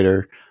profitable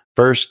trader.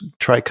 First,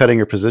 try cutting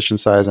your position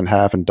size in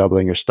half and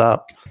doubling your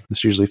stop.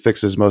 This usually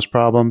fixes most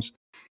problems.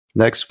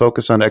 Next,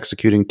 focus on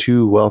executing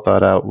 2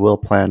 well-thought-out,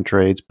 well-planned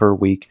trades per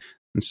week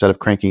instead of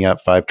cranking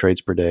out 5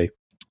 trades per day.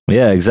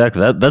 Yeah,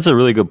 exactly. That's a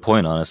really good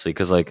point, honestly,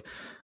 because like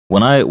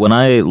when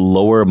I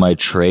lower my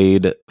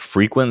trade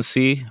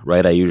frequency,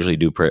 right, I usually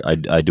do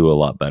I do a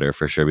lot better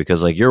for sure,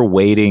 because like you're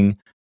waiting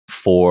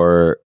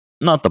for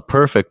not the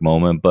perfect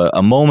moment, but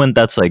a moment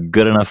that's like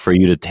good enough for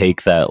you to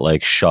take that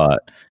like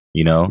shot,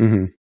 you know?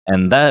 Mm-hmm.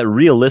 And that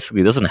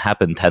realistically doesn't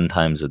happen 10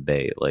 times a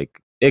day.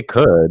 Like it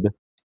could,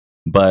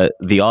 but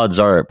the odds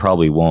are it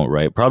probably won't,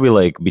 right? Probably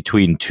like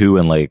between 2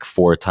 and like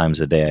 4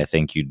 times a day, I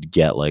think you'd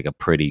get like a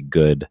pretty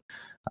good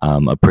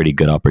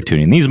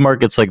opportunity. In these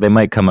markets, like they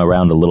might come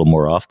around a little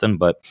more often,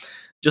 but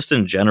just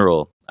in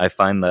general, I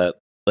find that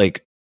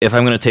like if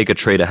I'm going to take a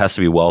trade, it has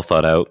to be well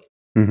thought out,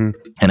 and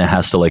it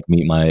has to like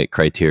meet my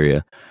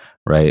criteria,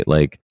 right?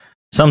 Like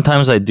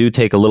sometimes I do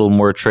take a little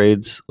more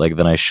trades like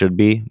than I should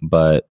be,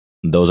 but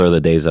those are the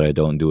days that I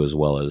don't do as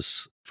well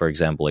as, for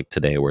example, like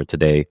today, where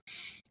today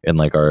in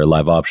like our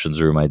live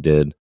options room,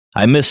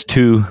 I missed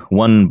 2,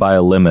 one by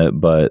a limit,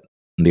 but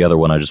the other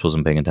one I just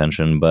wasn't paying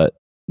attention. But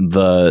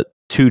the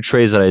 2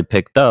 trades that I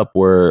picked up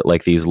were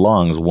like these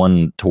longs,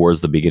 one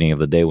towards the beginning of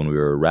the day when we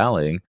were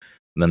rallying,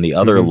 and then the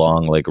other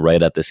long like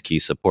right at this key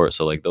support.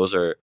 So like those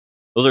are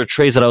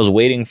trades that I was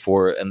waiting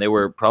for, and they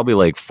were probably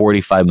like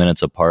 45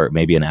 minutes apart,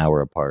 maybe an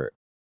hour apart.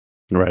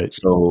 Right.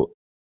 So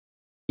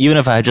even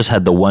if I just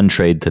had the one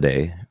trade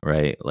today,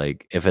 right?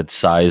 Like if it's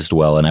sized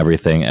well and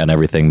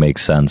everything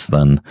makes sense,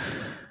 then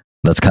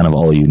that's kind of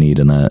all you need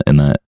in that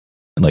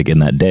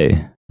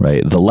day,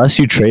 right? The less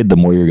you trade, the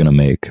more you're going to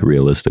make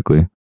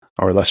realistically,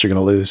 or less you're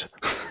going to lose.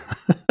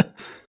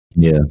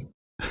 Yeah.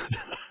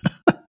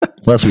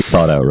 Less we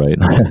thought out, right?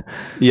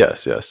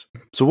 Yes.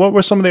 So what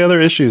were some of the other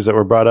issues that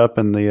were brought up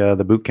in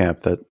the boot camp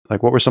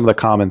what were some of the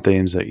common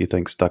themes that you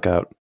think stuck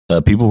out?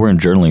 People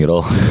weren't journaling at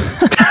all.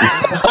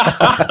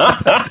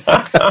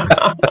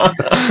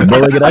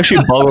 But like it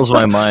actually boggles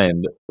my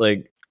mind.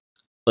 Like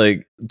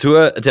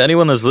to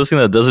anyone that's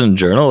listening that doesn't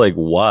journal, like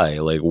why?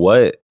 Like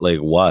what? Like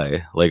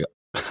why? Like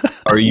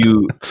are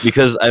you?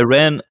 Because I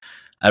ran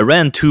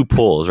 2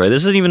 polls, right?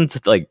 This isn't even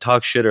to like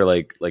talk shit or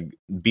like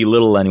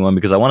belittle anyone,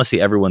 because I want to see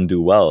everyone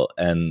do well,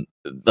 and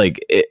like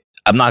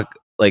I'm not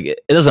like it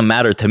doesn't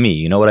matter to me.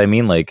 You know what I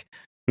mean? Like.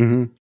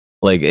 Mm-hmm.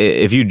 Like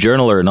if you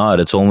journal or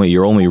not,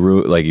 you're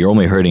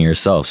only hurting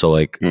yourself. So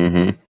like,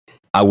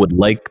 I would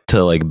like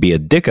to like be a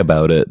dick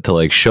about it to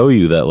like show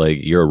you that like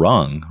you're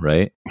wrong,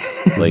 right?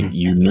 Like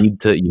you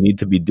need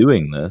to be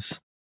doing this,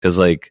 because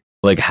like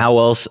how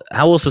else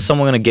is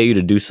someone going to get you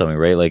to do something,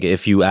 right? Like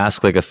if you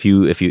ask like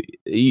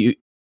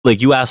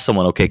you ask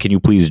someone, okay, can you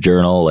please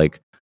journal, like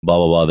blah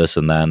blah blah, this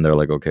and that, and they're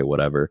like, okay,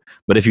 whatever.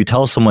 But if you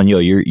tell someone, yo,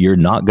 you're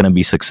not going to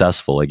be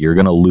successful, like you're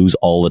going to lose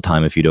all the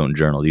time if you don't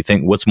journal, do you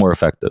think what's more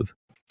effective?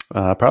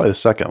 Probably the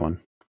second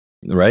one,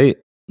 right?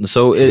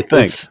 So it's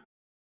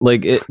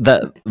like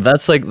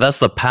that's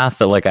the path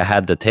that like I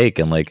had to take,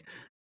 and like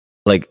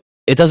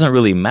it doesn't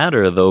really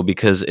matter though,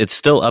 because it's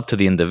still up to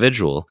the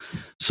individual.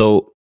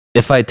 So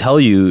if I tell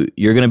you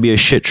you're going to be a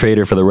shit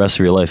trader for the rest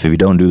of your life if you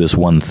don't do this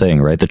one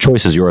thing, right? The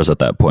choice is yours at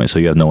that point, so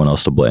you have no one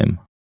else to blame.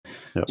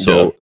 Yep.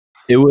 So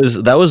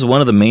that was one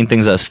of the main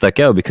things that stuck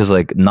out, because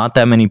like not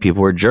that many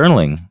people were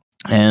journaling,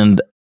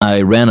 and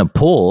I ran a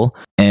poll,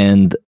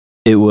 and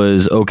it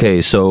was, okay,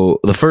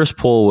 so the first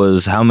poll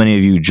was how many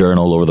of you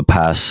journaled over the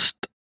past,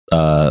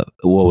 what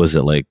was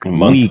it, like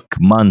week,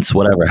 months,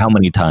 whatever, how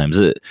many times?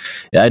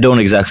 I don't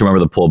exactly remember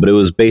the poll, but it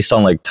was based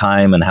on like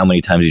time and how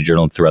many times you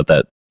journaled throughout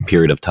that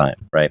period of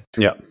time, right?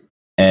 Yeah.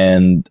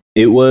 And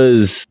it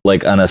was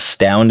like an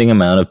astounding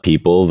amount of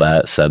people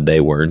that said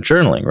they weren't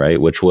journaling, right?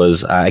 Which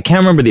was, I can't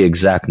remember the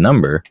exact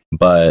number,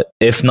 but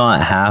if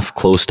not half,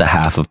 close to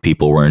half of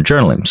people weren't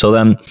journaling. So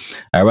then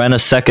I ran a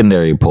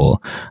secondary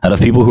poll. Out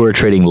of people who are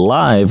trading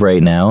live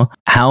right now,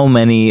 how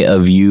many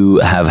of you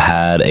have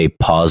had a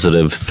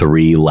positive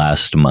 3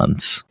 last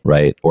months,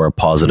 right? Or a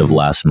positive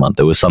last month?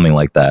 It was something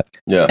like that.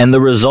 Yeah. And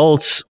the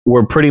results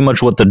were pretty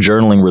much what the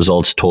journaling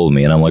results told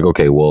me. And I'm like,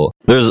 okay, well,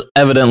 there's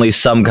evidently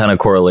some kind of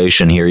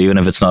correlation here, even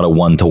if it's not a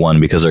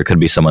 1-to-1, because there could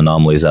be some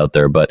anomalies out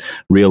there. But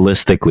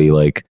realistically,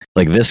 like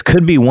this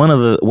could be one of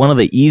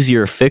the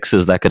easier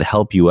fixes that could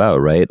help you out,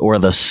 right? Or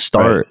the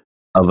start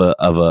of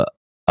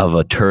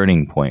a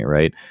turning point,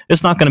 right?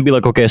 It's not going to be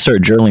like, okay, I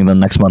start journaling, then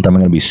next month I'm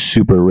going to be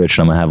super rich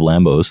and I'm going to have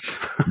Lambos.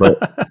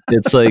 But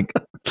it's like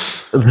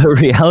the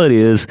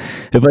reality is,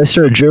 if I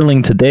start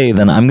journaling today,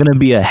 then I'm going to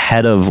be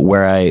ahead of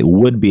where I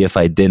would be if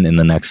I didn't in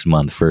the next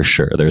month for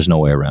sure. There's no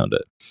way around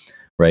it,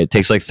 right? It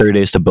takes like 30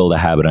 days to build a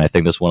habit, and I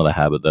think that's one of the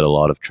habits that a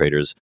lot of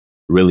traders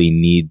really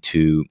need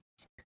to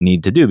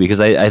do, because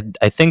I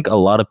think a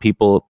lot of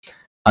people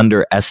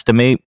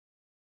underestimate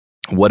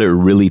what it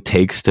really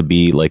takes to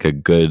be like a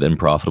good and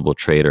profitable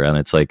trader. And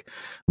it's like,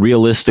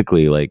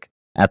 realistically, like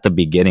at the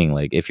beginning,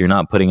 like if you're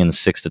not putting in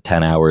 6 to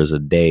 10 hours a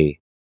day,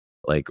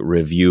 like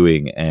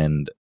reviewing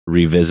and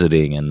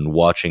revisiting and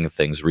watching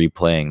things,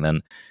 replaying,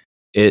 then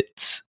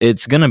it's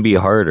going to be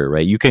harder,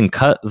 right? You can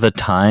cut the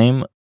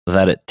time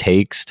that it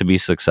takes to be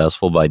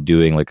successful by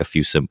doing like a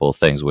few simple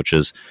things, which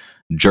is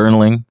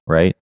journaling,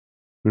 right?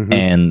 Mm-hmm.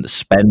 And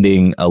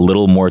spending a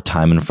little more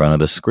time in front of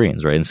the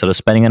screens, right? Instead of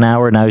spending an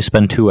hour, now you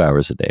spend 2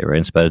 hours a day, right?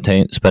 Instead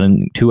of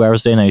spending 2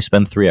 hours a day, now you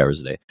spend 3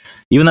 hours a day.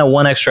 Even that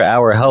one extra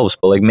hour helps,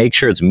 but like make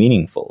sure it's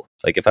meaningful.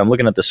 Like if I'm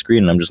looking at the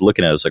screen and I'm just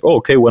looking at it, it's like, oh,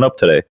 okay, went up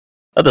today.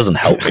 That doesn't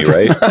help me,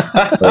 right?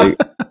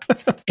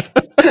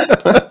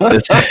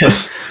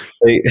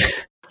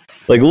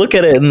 like look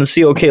at it and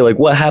see, okay, like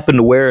what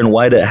happened where and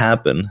why did it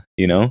happen,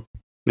 you know?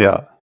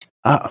 Yeah.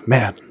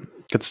 Man.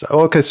 Good stuff.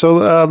 Okay, so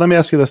let me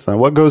ask you this then.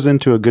 What goes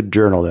into a good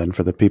journal then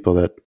for the people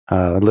that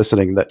are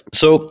listening?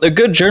 So a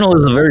good journal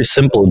is a very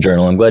simple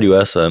journal. I'm glad you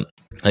asked that.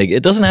 Like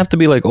it doesn't have to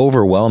be like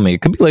overwhelming.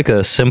 It could be like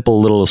a simple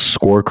little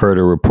scorecard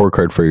or report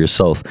card for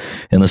yourself,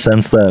 in the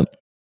sense that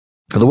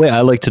the way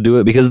I like to do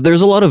it, because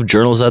there's a lot of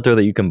journals out there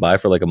that you can buy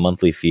for like a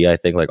monthly fee, I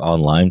think, like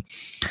online.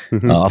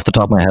 Mm-hmm. Off the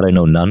top of my head, I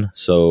know none.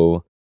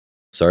 So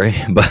sorry,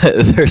 but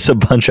there's a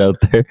bunch out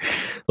there.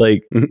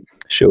 Like,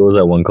 shit, what was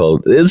that one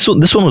called? This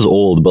one was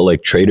old, but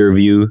like Trader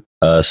View,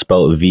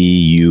 spelled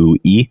VUE.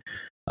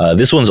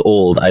 This one's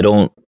old.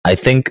 I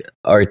think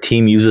our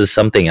team uses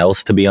something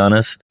else, to be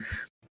honest.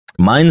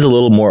 Mine's a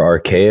little more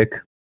archaic.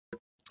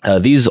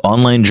 These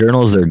online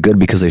journals, they're good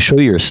because they show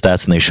you your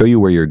stats and they show you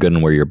where you're good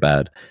and where you're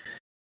bad.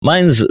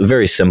 Mine's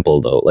very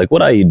simple though. Like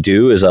what I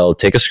do is I'll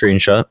take a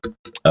screenshot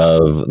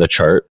of the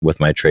chart with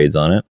my trades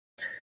on it.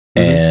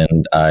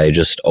 And I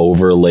just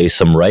overlay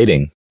some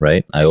writing,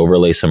 right? I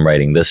overlay some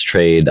writing. This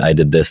trade, I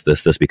did this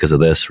because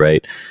of this,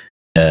 right?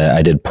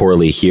 I did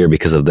poorly here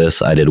because of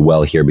this. I did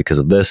well here because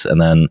of this.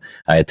 And then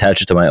I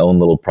attach it to my own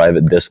little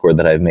private Discord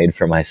that I've made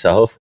for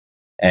myself.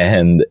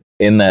 And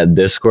in that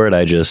Discord,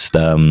 I just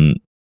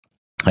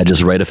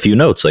write a few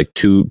notes, like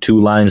two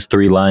lines,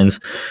 3 lines.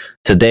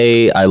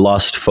 Today, I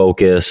lost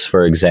focus,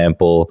 for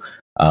example.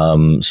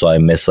 So I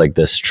missed like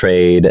this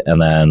trade,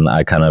 and then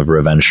I kind of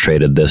revenge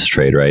traded this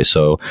trade, right?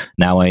 So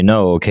now I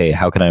know, okay,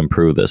 how can I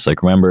improve this?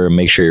 Like, remember,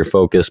 make sure you're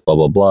focused, blah,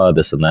 blah, blah,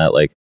 this and that.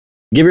 Like,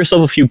 give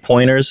yourself a few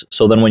pointers,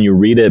 so then when you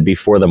read it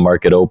before the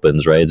market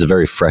opens, right, it's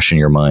very fresh in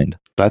your mind.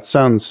 That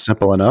sounds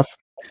simple enough.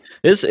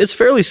 It's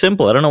fairly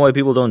simple. I don't know why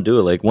people don't do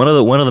it. Like one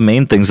of the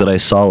main things that I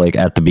saw, like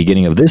at the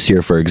beginning of this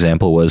year, for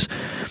example, was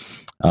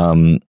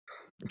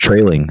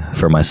trailing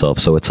for myself.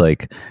 So it's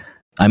like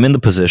I'm in the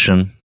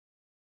position,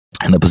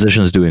 and the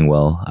position is doing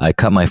well. I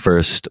cut my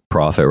first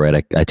profit,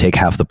 right? I take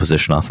half the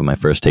position off of my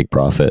first take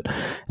profit,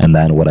 and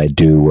then what I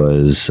do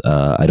was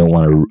I don't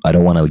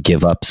want to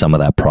give up some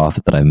of that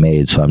profit that I've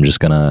made, so I'm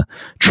just gonna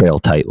trail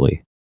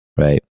tightly,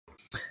 right?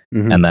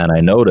 Mm-hmm. And then I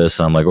notice,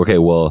 and I'm like, okay,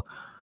 well,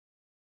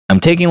 I'm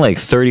taking like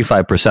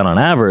 35% on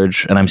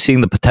average, and I'm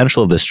seeing the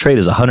potential of this trade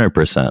is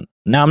 100%.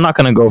 Now I'm not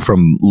going to go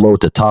from low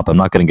to top. I'm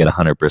not going to get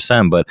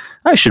 100%, but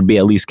I should be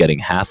at least getting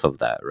half of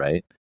that,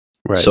 right?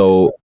 Right.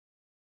 So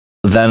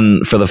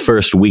then for the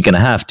first week and a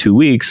half, 2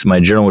 weeks, my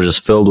journal was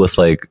just filled with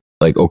like,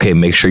 okay,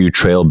 make sure you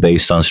trail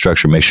based on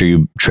structure. Make sure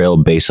you trail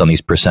based on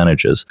these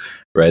percentages,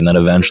 right? And then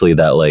eventually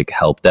that like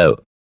helped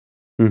out.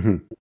 Mm-hmm.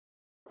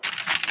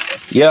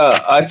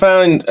 Yeah, I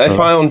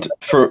found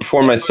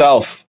for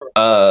myself,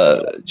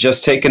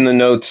 just taking the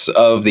notes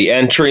of the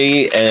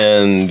entry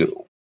and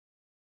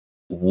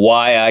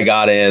why I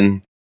got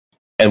in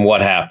and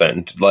what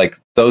happened. Like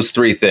those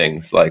 3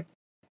 things, like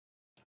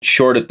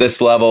short at this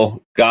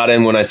level, got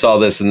in when I saw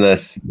this and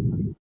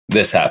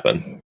this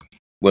happened,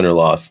 win or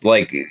loss.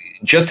 Like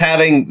just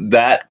having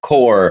that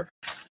core,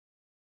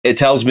 it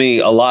tells me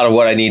a lot of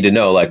what I need to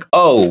know. Like,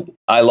 oh,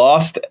 I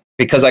lost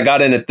because I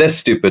got in at this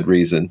stupid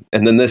reason,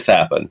 and then this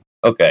happened.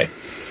 Okay.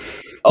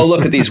 Oh,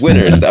 look at these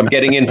winners. I'm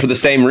getting in for the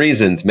same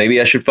reasons.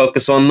 Maybe I should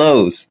focus on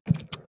those.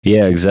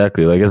 Yeah,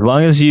 exactly. Like as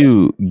long as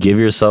you give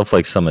yourself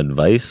like some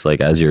advice,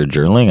 like as you're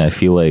journaling, I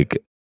feel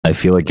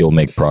like you'll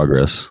make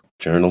progress.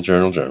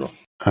 Journal.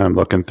 I'm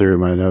looking through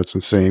my notes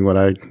and seeing what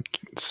I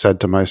said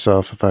to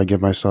myself, if I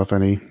give myself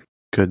any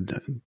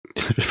good.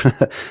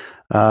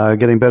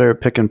 Getting better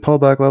at picking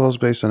pullback levels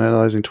based on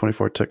analyzing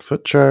 24 tick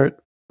foot chart.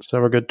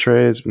 Several good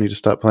trades. We need to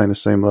stop playing the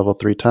same level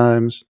 3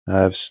 times.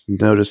 I've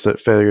noticed that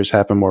failures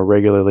happen more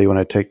regularly when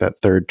I take that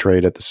 3rd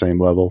trade at the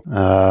same level.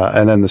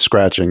 And then the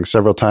scratching.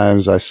 Several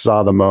times I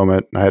saw the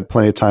moment. I had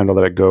plenty of time to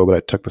let it go, but I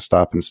took the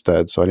stop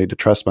instead. So I need to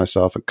trust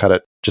myself and cut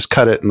it. Just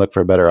cut it and look for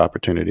a better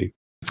opportunity.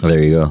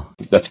 There you go.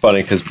 That's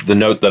funny because the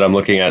note that I'm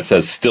looking at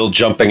says still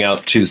jumping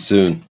out too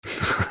soon.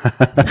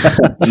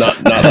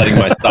 not letting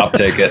my stop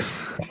take it.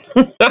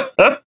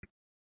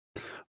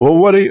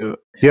 Well, do you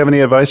have any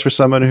advice for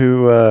someone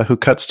who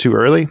cuts too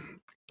early?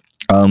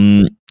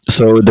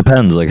 So it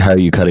depends. Like, how are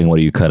you cutting? What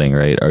are you cutting?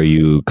 Right? Are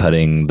you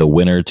cutting the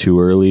winner too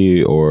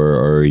early, or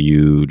are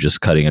you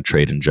just cutting a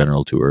trade in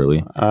general too early?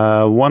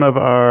 One of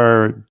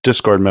our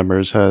Discord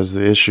members has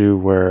the issue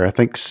where I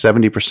think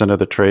 70% of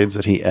the trades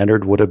that he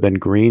entered would have been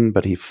green,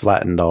 but he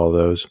flattened all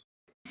those.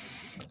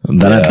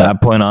 Then at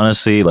that point,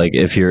 honestly, like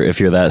if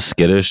you're that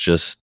skittish,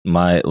 just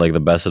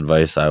the best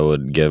advice I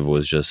would give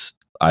was just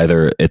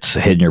either it's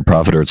hitting your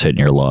profit or it's hitting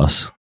your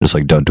loss. Just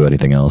like don't do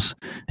anything else,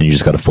 and you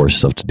just got to force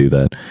yourself to do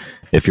that.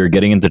 If you're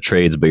getting into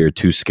trades but you're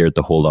too scared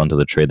to hold on to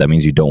the trade, that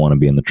means you don't want to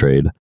be in the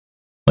trade.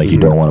 Like you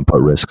don't want to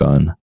put risk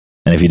on,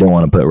 and if you don't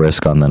want to put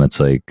risk on, then it's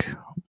like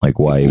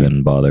why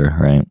even bother,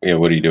 right? Yeah,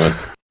 what are you doing?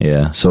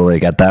 Yeah, so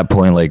like at that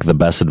point, like the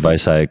best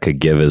advice I could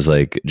give is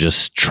like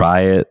just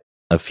try it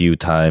a few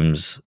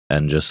times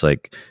and just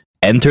like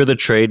enter the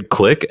trade,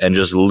 click, and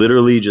just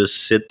literally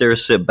just sit there,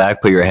 sit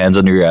back, put your hands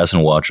under your ass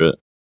and watch it.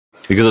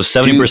 Because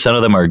if 70%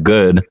 of them are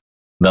good,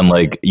 then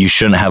like you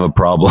shouldn't have a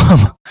problem.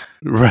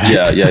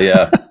 Right.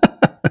 Yeah.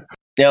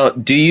 Now,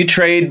 do you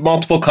trade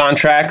multiple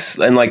contracts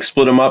and like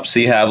split them up so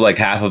you have like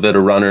half of it a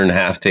runner and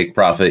half take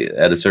profit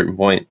at a certain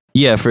point?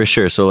 Yeah, for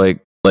sure. So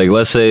like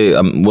let's say,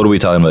 what are we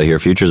talking about here?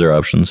 Futures or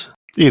options?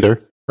 Either.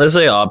 Let's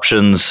say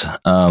options.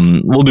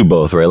 We'll do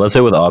both, right? Let's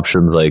say with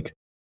options, like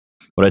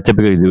what I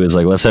typically do is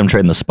like, let's say I'm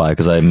trading the SPY,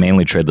 because I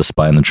mainly trade the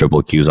SPY and the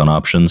triple Qs on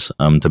options.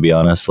 To be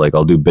honest, like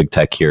I'll do big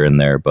tech here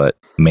and there, but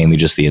mainly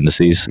just the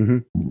indices.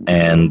 Mm-hmm.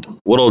 And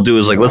what I'll do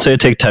is like, let's say I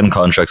take 10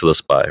 contracts of the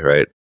SPY,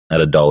 right? At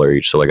 $1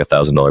 each, so like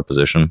 $1,000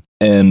 position.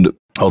 And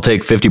I'll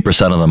take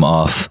 50% of them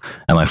off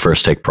at my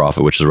first take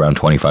profit, which is around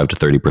 25 to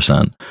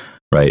 30%,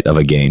 right, of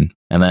a gain.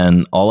 And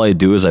then all I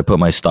do is I put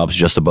my stops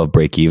just above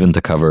break even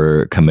to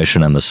cover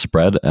commission and the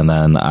spread. And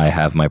then I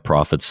have my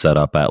profits set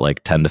up at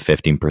like 10 to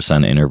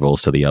 15%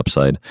 intervals to the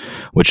upside,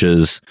 which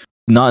is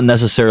not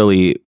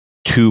necessarily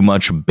too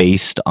much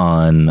based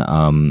on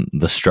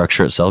the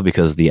structure itself,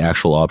 because the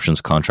actual options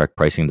contract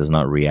pricing does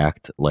not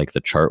react like the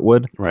chart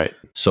would. Right.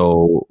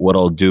 So what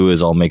I'll do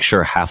is I'll make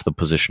sure half the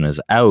position is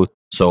out,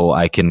 so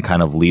I can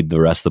kind of lead the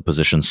rest of the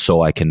position,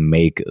 so I can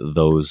make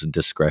those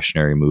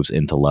discretionary moves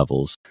into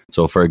levels.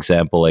 So for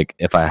example, like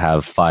if I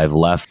have 5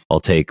 left,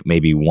 I'll take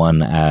maybe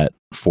one at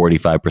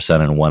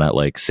 45% and one at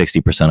like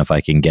 60% if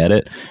I can get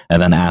it.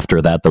 And then after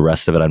that, the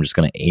rest of it, I'm just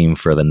going to aim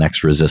for the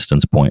next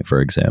resistance point,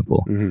 for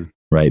example. Mm-hmm.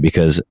 Right?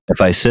 Because if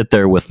I sit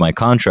there with my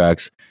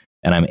contracts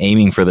and I'm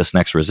aiming for this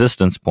next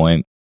resistance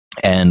point,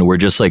 and we're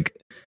just like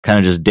kind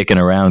of just dicking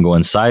around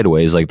going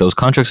sideways, like those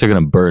contracts are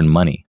going to burn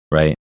money,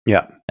 right?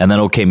 Yeah. And then,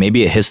 okay,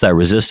 maybe it hits that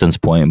resistance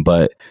point,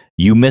 but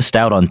you missed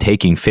out on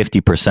taking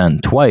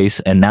 50% twice,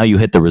 and now you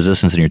hit the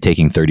resistance and you're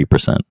taking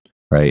 30%,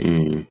 right?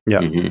 Mm-hmm. Yeah.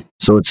 Mm-hmm.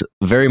 So it's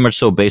very much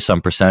so based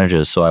on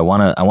percentages. So I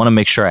want to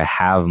make sure I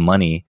have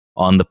money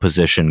on the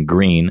position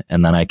green,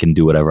 and then I can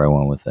do whatever I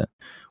want with it.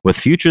 With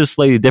futures,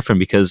 slightly different,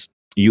 because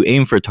you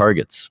aim for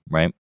targets,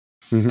 right?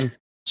 Mm-hmm.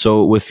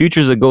 So with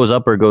futures, it goes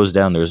up or goes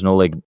down. There's no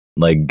like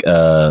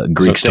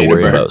Greeks to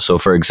worry about. So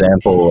for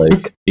example,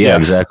 like yeah,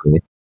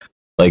 exactly.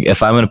 Like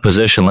if I'm in a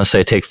position, let's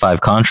say I take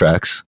 5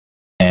 contracts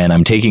and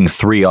I'm taking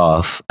 3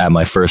 off at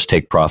my first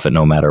take profit,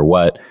 no matter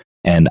what,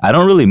 and I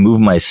don't really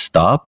move my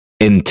stop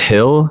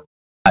until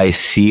I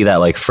see that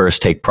like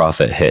first take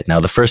profit hit. Now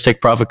the first take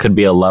profit could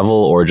be a level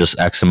or just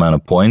X amount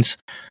of points,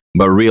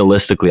 but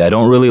realistically, I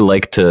don't really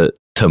like to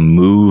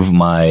move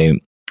my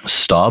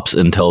stops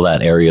until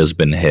that area has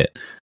been hit,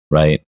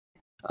 right?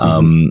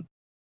 Mm-hmm.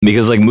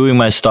 Because like moving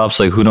my stops,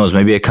 like who knows,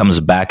 maybe it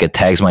comes back, it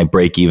tags my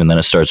break even, then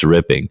it starts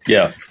ripping.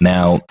 Yeah.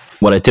 Now,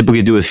 what I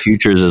typically do with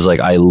futures is like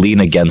I lean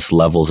against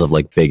levels of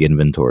like big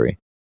inventory.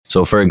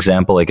 So for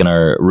example, like in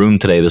our room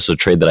today, this is a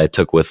trade that I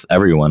took with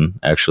everyone,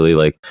 actually.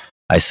 Like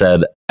I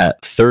said at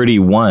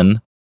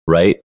 31,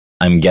 right,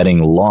 I'm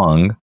getting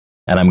long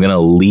and I'm going to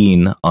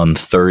lean on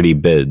 30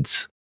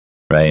 bids,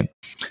 right?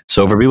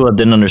 So for people that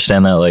didn't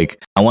understand that,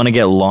 like I want to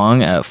get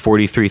long at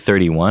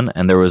 43.31,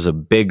 and there was a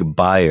big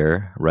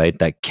buyer, right,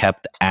 that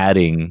kept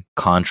adding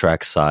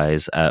contract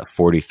size at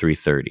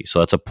 43.30. So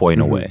that's a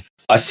point away.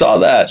 I saw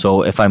that.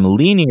 So if I'm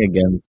leaning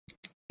against,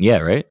 yeah,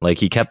 right, like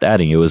he kept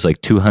adding. It was like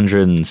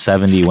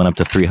 270, went up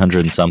to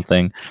 300 and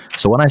something.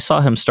 So when I saw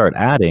him start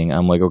adding,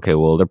 I'm like, okay,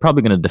 well, they're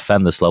probably going to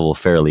defend this level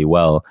fairly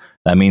well.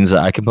 That means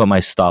that I can put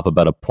my stop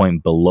about a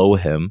point below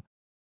him,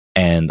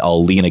 and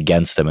I'll lean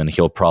against him and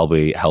he'll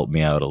probably help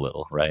me out a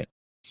little, right?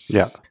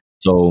 Yeah.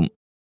 So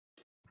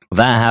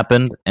that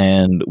happened,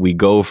 and we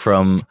go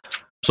from,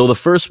 so the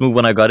first move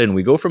when I got in,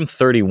 we go from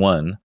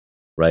 31,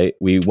 right?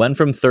 We went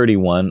from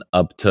 31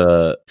 up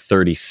to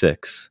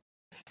 36,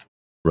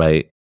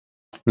 right?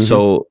 Mm-hmm.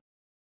 So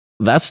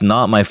that's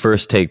not my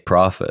first take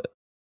profit.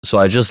 So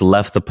I just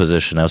left the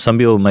position. Now, some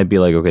people might be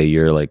like, okay,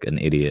 you're like an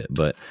idiot,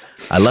 but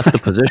I left the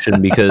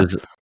position because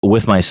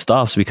with my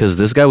stops, because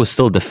this guy was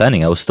still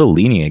defending. I was still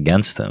leaning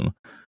against him,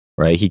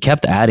 right? He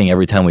kept adding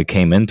every time we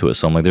came into it.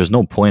 So I'm like, there's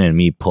no point in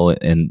me pulling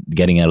and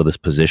getting out of this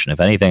position. If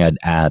anything, I'd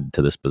add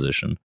to this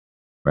position,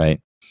 right?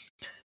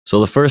 So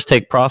the first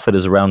take profit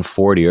is around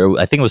 40, or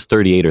I think it was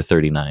 38 or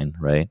 39,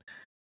 right?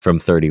 From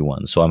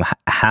 31. So I'm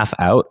half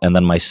out, and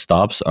then my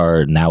stops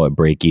are now at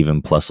break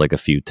even plus like a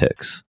few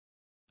ticks,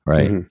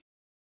 right? Mhm.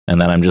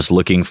 And then I'm just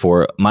looking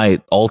for,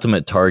 my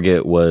ultimate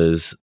target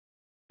was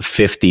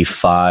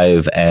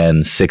 55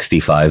 and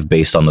 65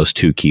 based on those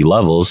two key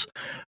levels,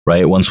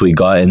 right? Once we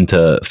got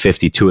into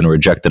 52 and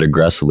rejected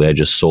aggressively, I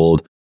just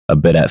sold a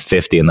bit at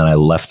 50, and then I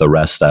left the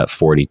rest at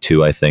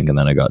 42, I think, and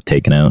then I got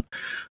taken out.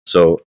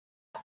 So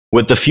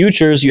with the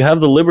futures, you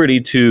have the liberty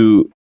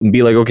to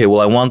be like, okay,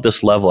 well, I want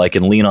this level. I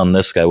can lean on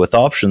this guy. With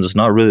options, it's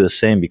not really the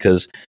same,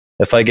 because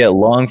if I get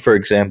long, for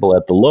example,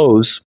 at the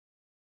lows,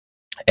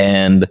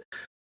 and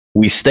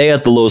we stay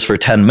at the lows for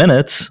 10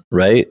 minutes,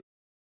 right?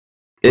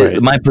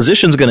 My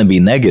position's going to be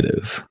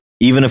negative,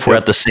 even if we're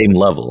at the same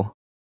level.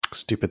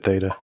 Stupid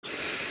theta.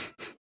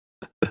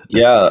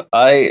 Yeah,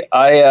 I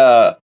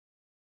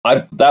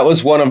that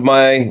was one of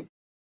my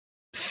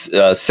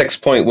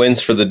 6-point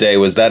wins for the day,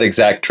 was that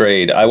exact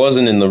trade. I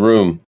wasn't in the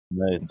room,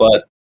 Nice.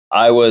 but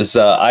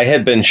I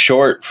had been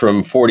short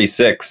from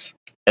 46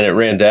 and it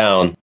ran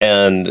down,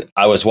 and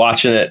I was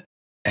watching it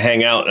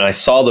hang out, and I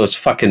saw those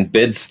fucking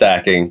bids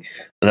stacking,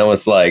 and I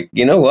was like,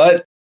 you know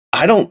what?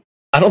 I don't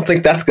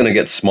think that's going to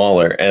get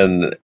smaller.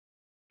 And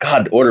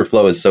God, order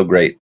flow is so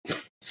great.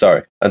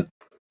 Sorry, I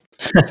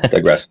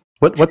digress.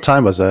 What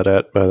time was that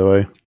at, by the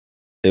way?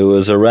 It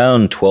was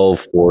around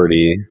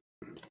 12:40,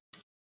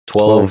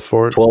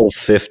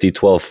 12:50,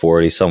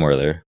 12:40, somewhere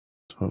there.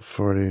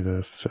 12:40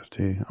 to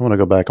 50. I want to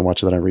go back and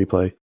watch that on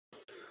replay.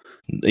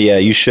 Yeah,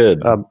 you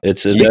should.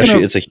 It's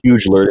a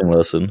huge learning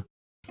lesson.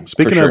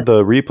 Speaking of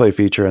the replay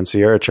feature on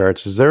Sierra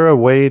charts, is there a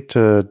way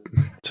to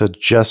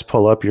just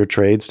pull up your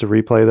trades to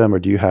replay them, or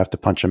do you have to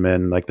punch them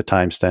in like the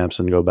timestamps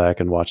and go back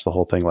and watch the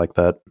whole thing like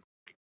that?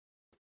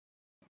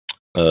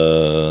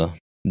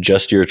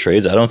 Just your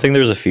trades? I don't think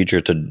there's a feature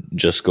to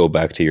just go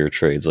back to your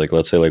trades. Like,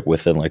 let's say like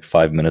within like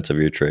 5 minutes of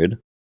your trade.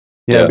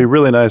 Yeah, it'd be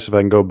really nice if I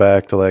can go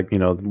back to like,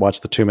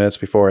 watch the 2 minutes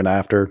before and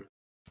after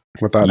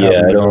without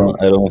having to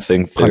I don't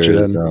think punch it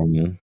there's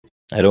in.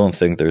 I don't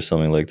think there's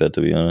something like that,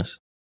 to be honest.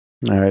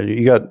 All right,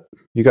 you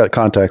got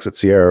contacts at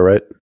Sierra,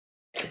 right?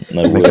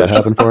 I Make that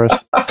happen for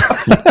us.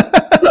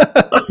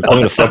 I'm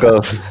gonna fuck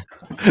off.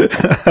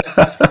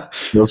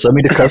 They'll send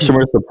me to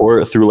customer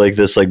support through like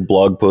this like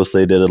blog post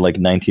they did in like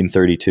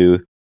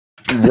 1932.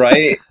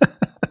 Right?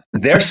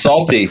 They're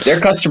salty. Their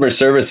customer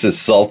service is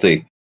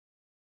salty.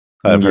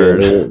 I've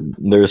heard.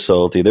 They're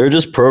salty. They're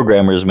just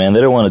programmers, man.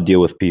 They don't want to deal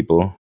with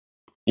people.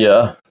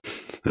 Yeah.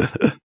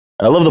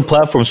 I love the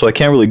platform, so I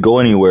can't really go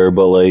anywhere,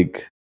 but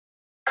like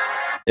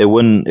it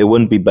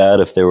wouldn't be bad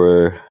if they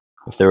were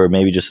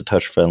maybe just a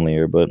touch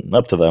friendlier, but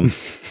up to them.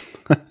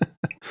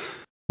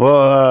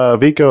 Well,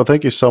 Vico,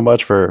 thank you so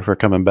much for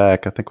coming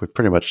back. I think we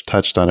pretty much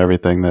touched on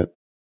everything that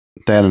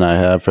Dan and I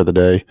have for the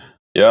day.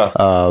 Yeah.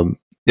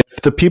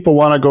 If the people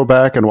want to go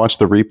back and watch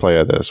the replay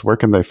of this, where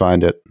can they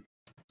find it?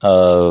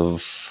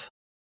 Of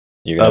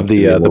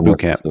the boot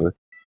camp.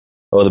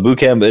 Oh, the boot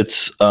camp.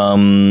 It's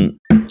on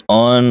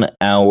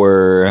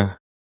our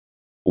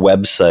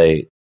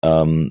website.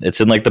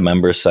 It's in like the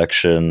member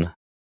section.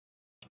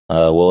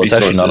 Well, it's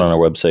actually not on our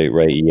website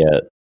right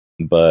yet,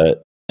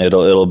 but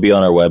it'll be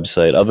on our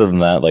website. Other than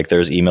that, like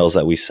there's emails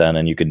that we send,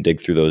 and you can dig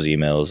through those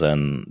emails,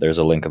 and there's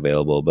a link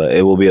available. But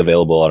it will be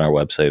available on our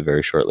website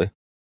very shortly.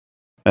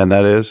 And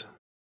that is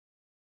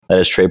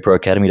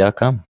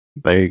TradeProAcademy.com.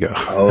 There you go.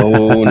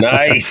 Oh,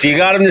 nice! You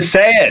got him to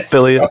say it.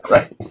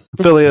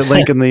 Affiliate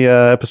link in the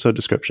episode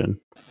description.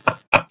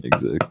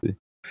 Exactly.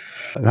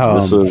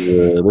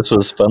 This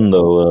was fun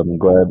though. I'm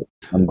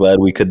glad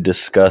we could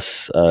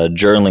discuss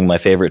journaling, my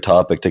favorite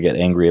topic to get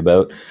angry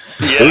about.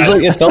 Yes.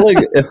 It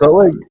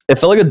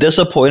felt like a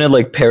disappointed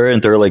like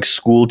parent or like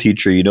school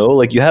teacher,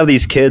 like you have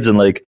these kids and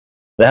like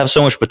they have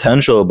so much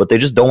potential, but they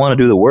just don't want to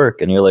do the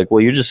work, and you're like,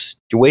 well, you're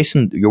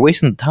wasting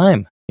the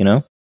time,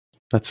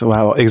 That's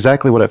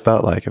exactly what it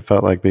felt like. It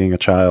felt like being a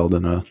child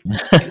and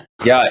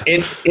yeah,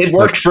 it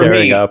worked for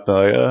me. Up,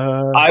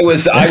 I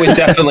was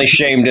definitely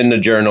shamed into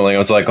journaling. I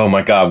was like, oh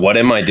my God, what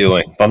am I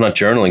doing? If I'm not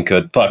journaling,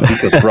 fuck,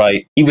 Vico's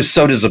right. He was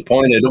so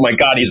disappointed. Oh my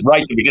God, he's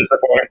right to be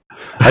disappointed.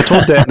 I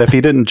told Dan if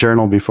he didn't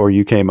journal before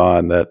you came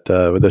on, that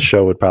the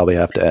show would probably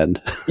have to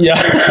end.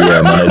 Yeah,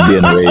 yeah, man, I'd be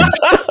enraged.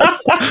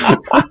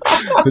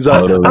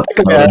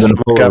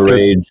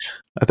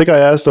 I think I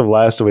asked him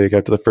last week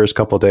after the first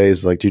couple of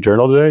days, like, do you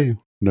journal today?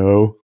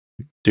 No.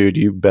 Dude,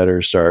 you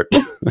better start.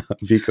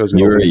 Vico's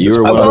you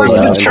were one of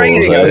those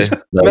trading. I was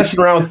messing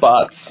around with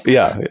bots.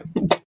 Yeah.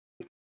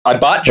 I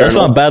bought journal. That's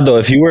not bad though.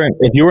 If you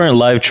weren't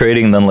live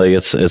trading, then like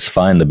it's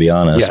fine, to be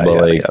honest.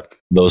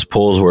 Those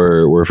polls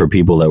were for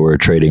people that were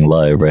trading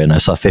live, right? And I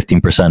saw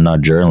 15% not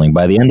journaling.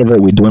 By the end of it,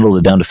 we dwindled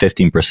it down to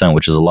 15%,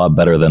 which is a lot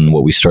better than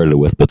what we started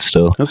with, but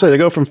still. I'll say to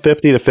go from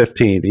 50 to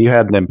 15, you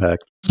had an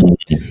impact. All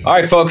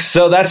right, folks.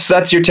 So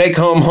that's your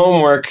take-home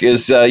homework.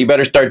 Is you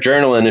better start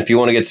journaling if you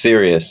want to get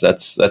serious.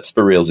 That's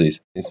for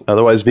realsies.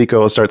 Otherwise, Vico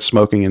will start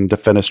smoking and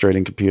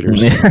defenestrating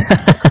computers.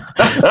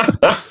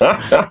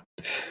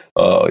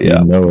 Oh, yeah.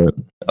 You know it.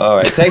 All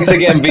right. Thanks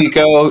again,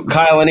 Vico.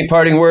 Kyle, any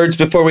parting words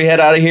before we head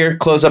out of here?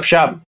 Close up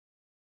shop.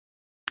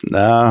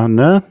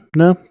 No.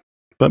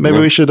 But maybe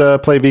we should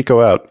play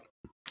Vico out.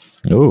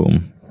 Ooh.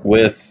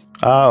 With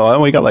Oh,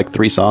 we got like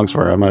 3 songs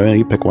for him. I mean,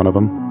 you pick one of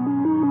them.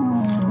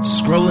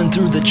 Scrolling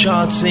through the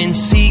charts in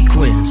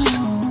sequence.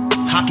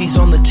 Hockey's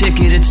on the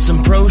ticket, it's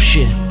some pro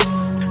shit.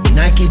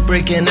 Nike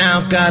breaking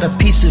out, got a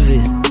piece of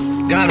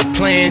it. Got a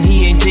plan,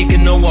 he ain't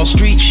taking no Wall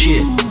Street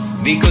shit.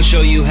 Vico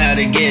show you how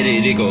to get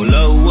it. It go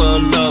lower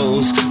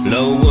lows,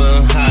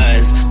 lower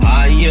highs,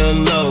 higher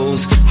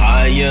lows,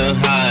 higher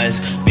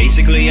highs.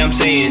 Basically, I'm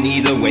saying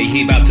either way,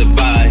 he about to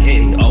buy,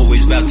 hey,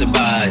 always about to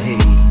buy, hey.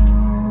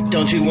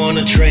 Don't you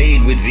wanna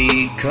trade with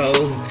Vico?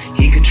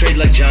 He could trade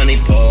like Johnny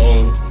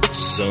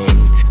Paulson.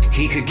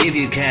 He could give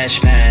you cash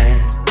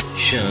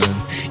passion.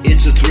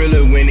 It's a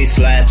thriller when he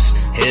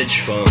slaps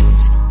hedge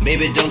funds.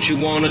 Baby, don't you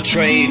wanna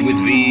trade with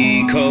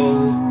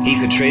Vico? He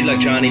could trade like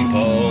Johnny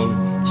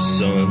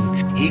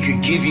Paulson. He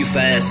could give you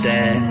fast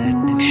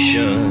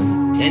action.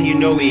 And you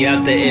know he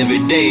out there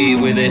every day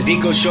with it.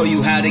 Vico show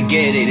you how to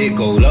get it. It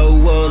go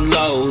lower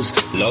lows,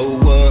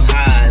 lower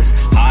highs,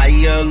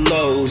 higher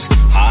lows,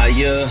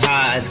 higher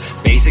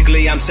highs.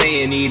 Basically, I'm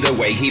saying either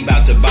way, he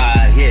about to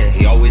buy. Yeah,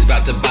 he always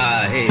about to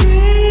buy. Hey.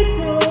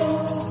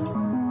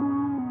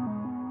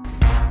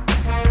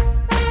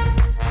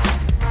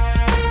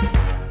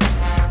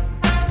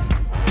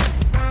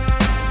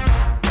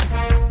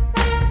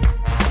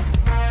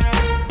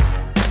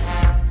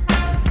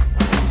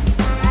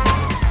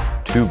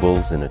 Two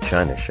Bulls in a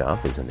China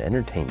Shop is an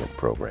entertainment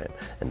program,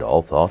 and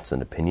all thoughts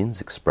and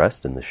opinions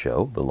expressed in the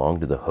show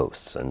belong to the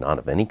hosts and not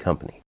of any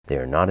company. They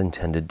are not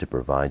intended to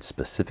provide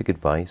specific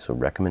advice or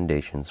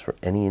recommendations for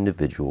any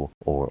individual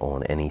or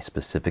on any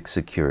specific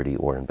security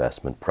or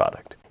investment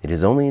product. It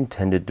is only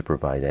intended to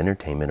provide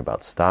entertainment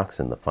about stocks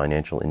in the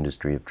financial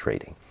industry of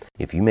trading.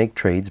 If you make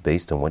trades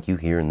based on what you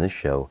hear in this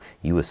show,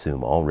 you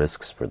assume all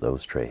risks for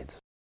those trades.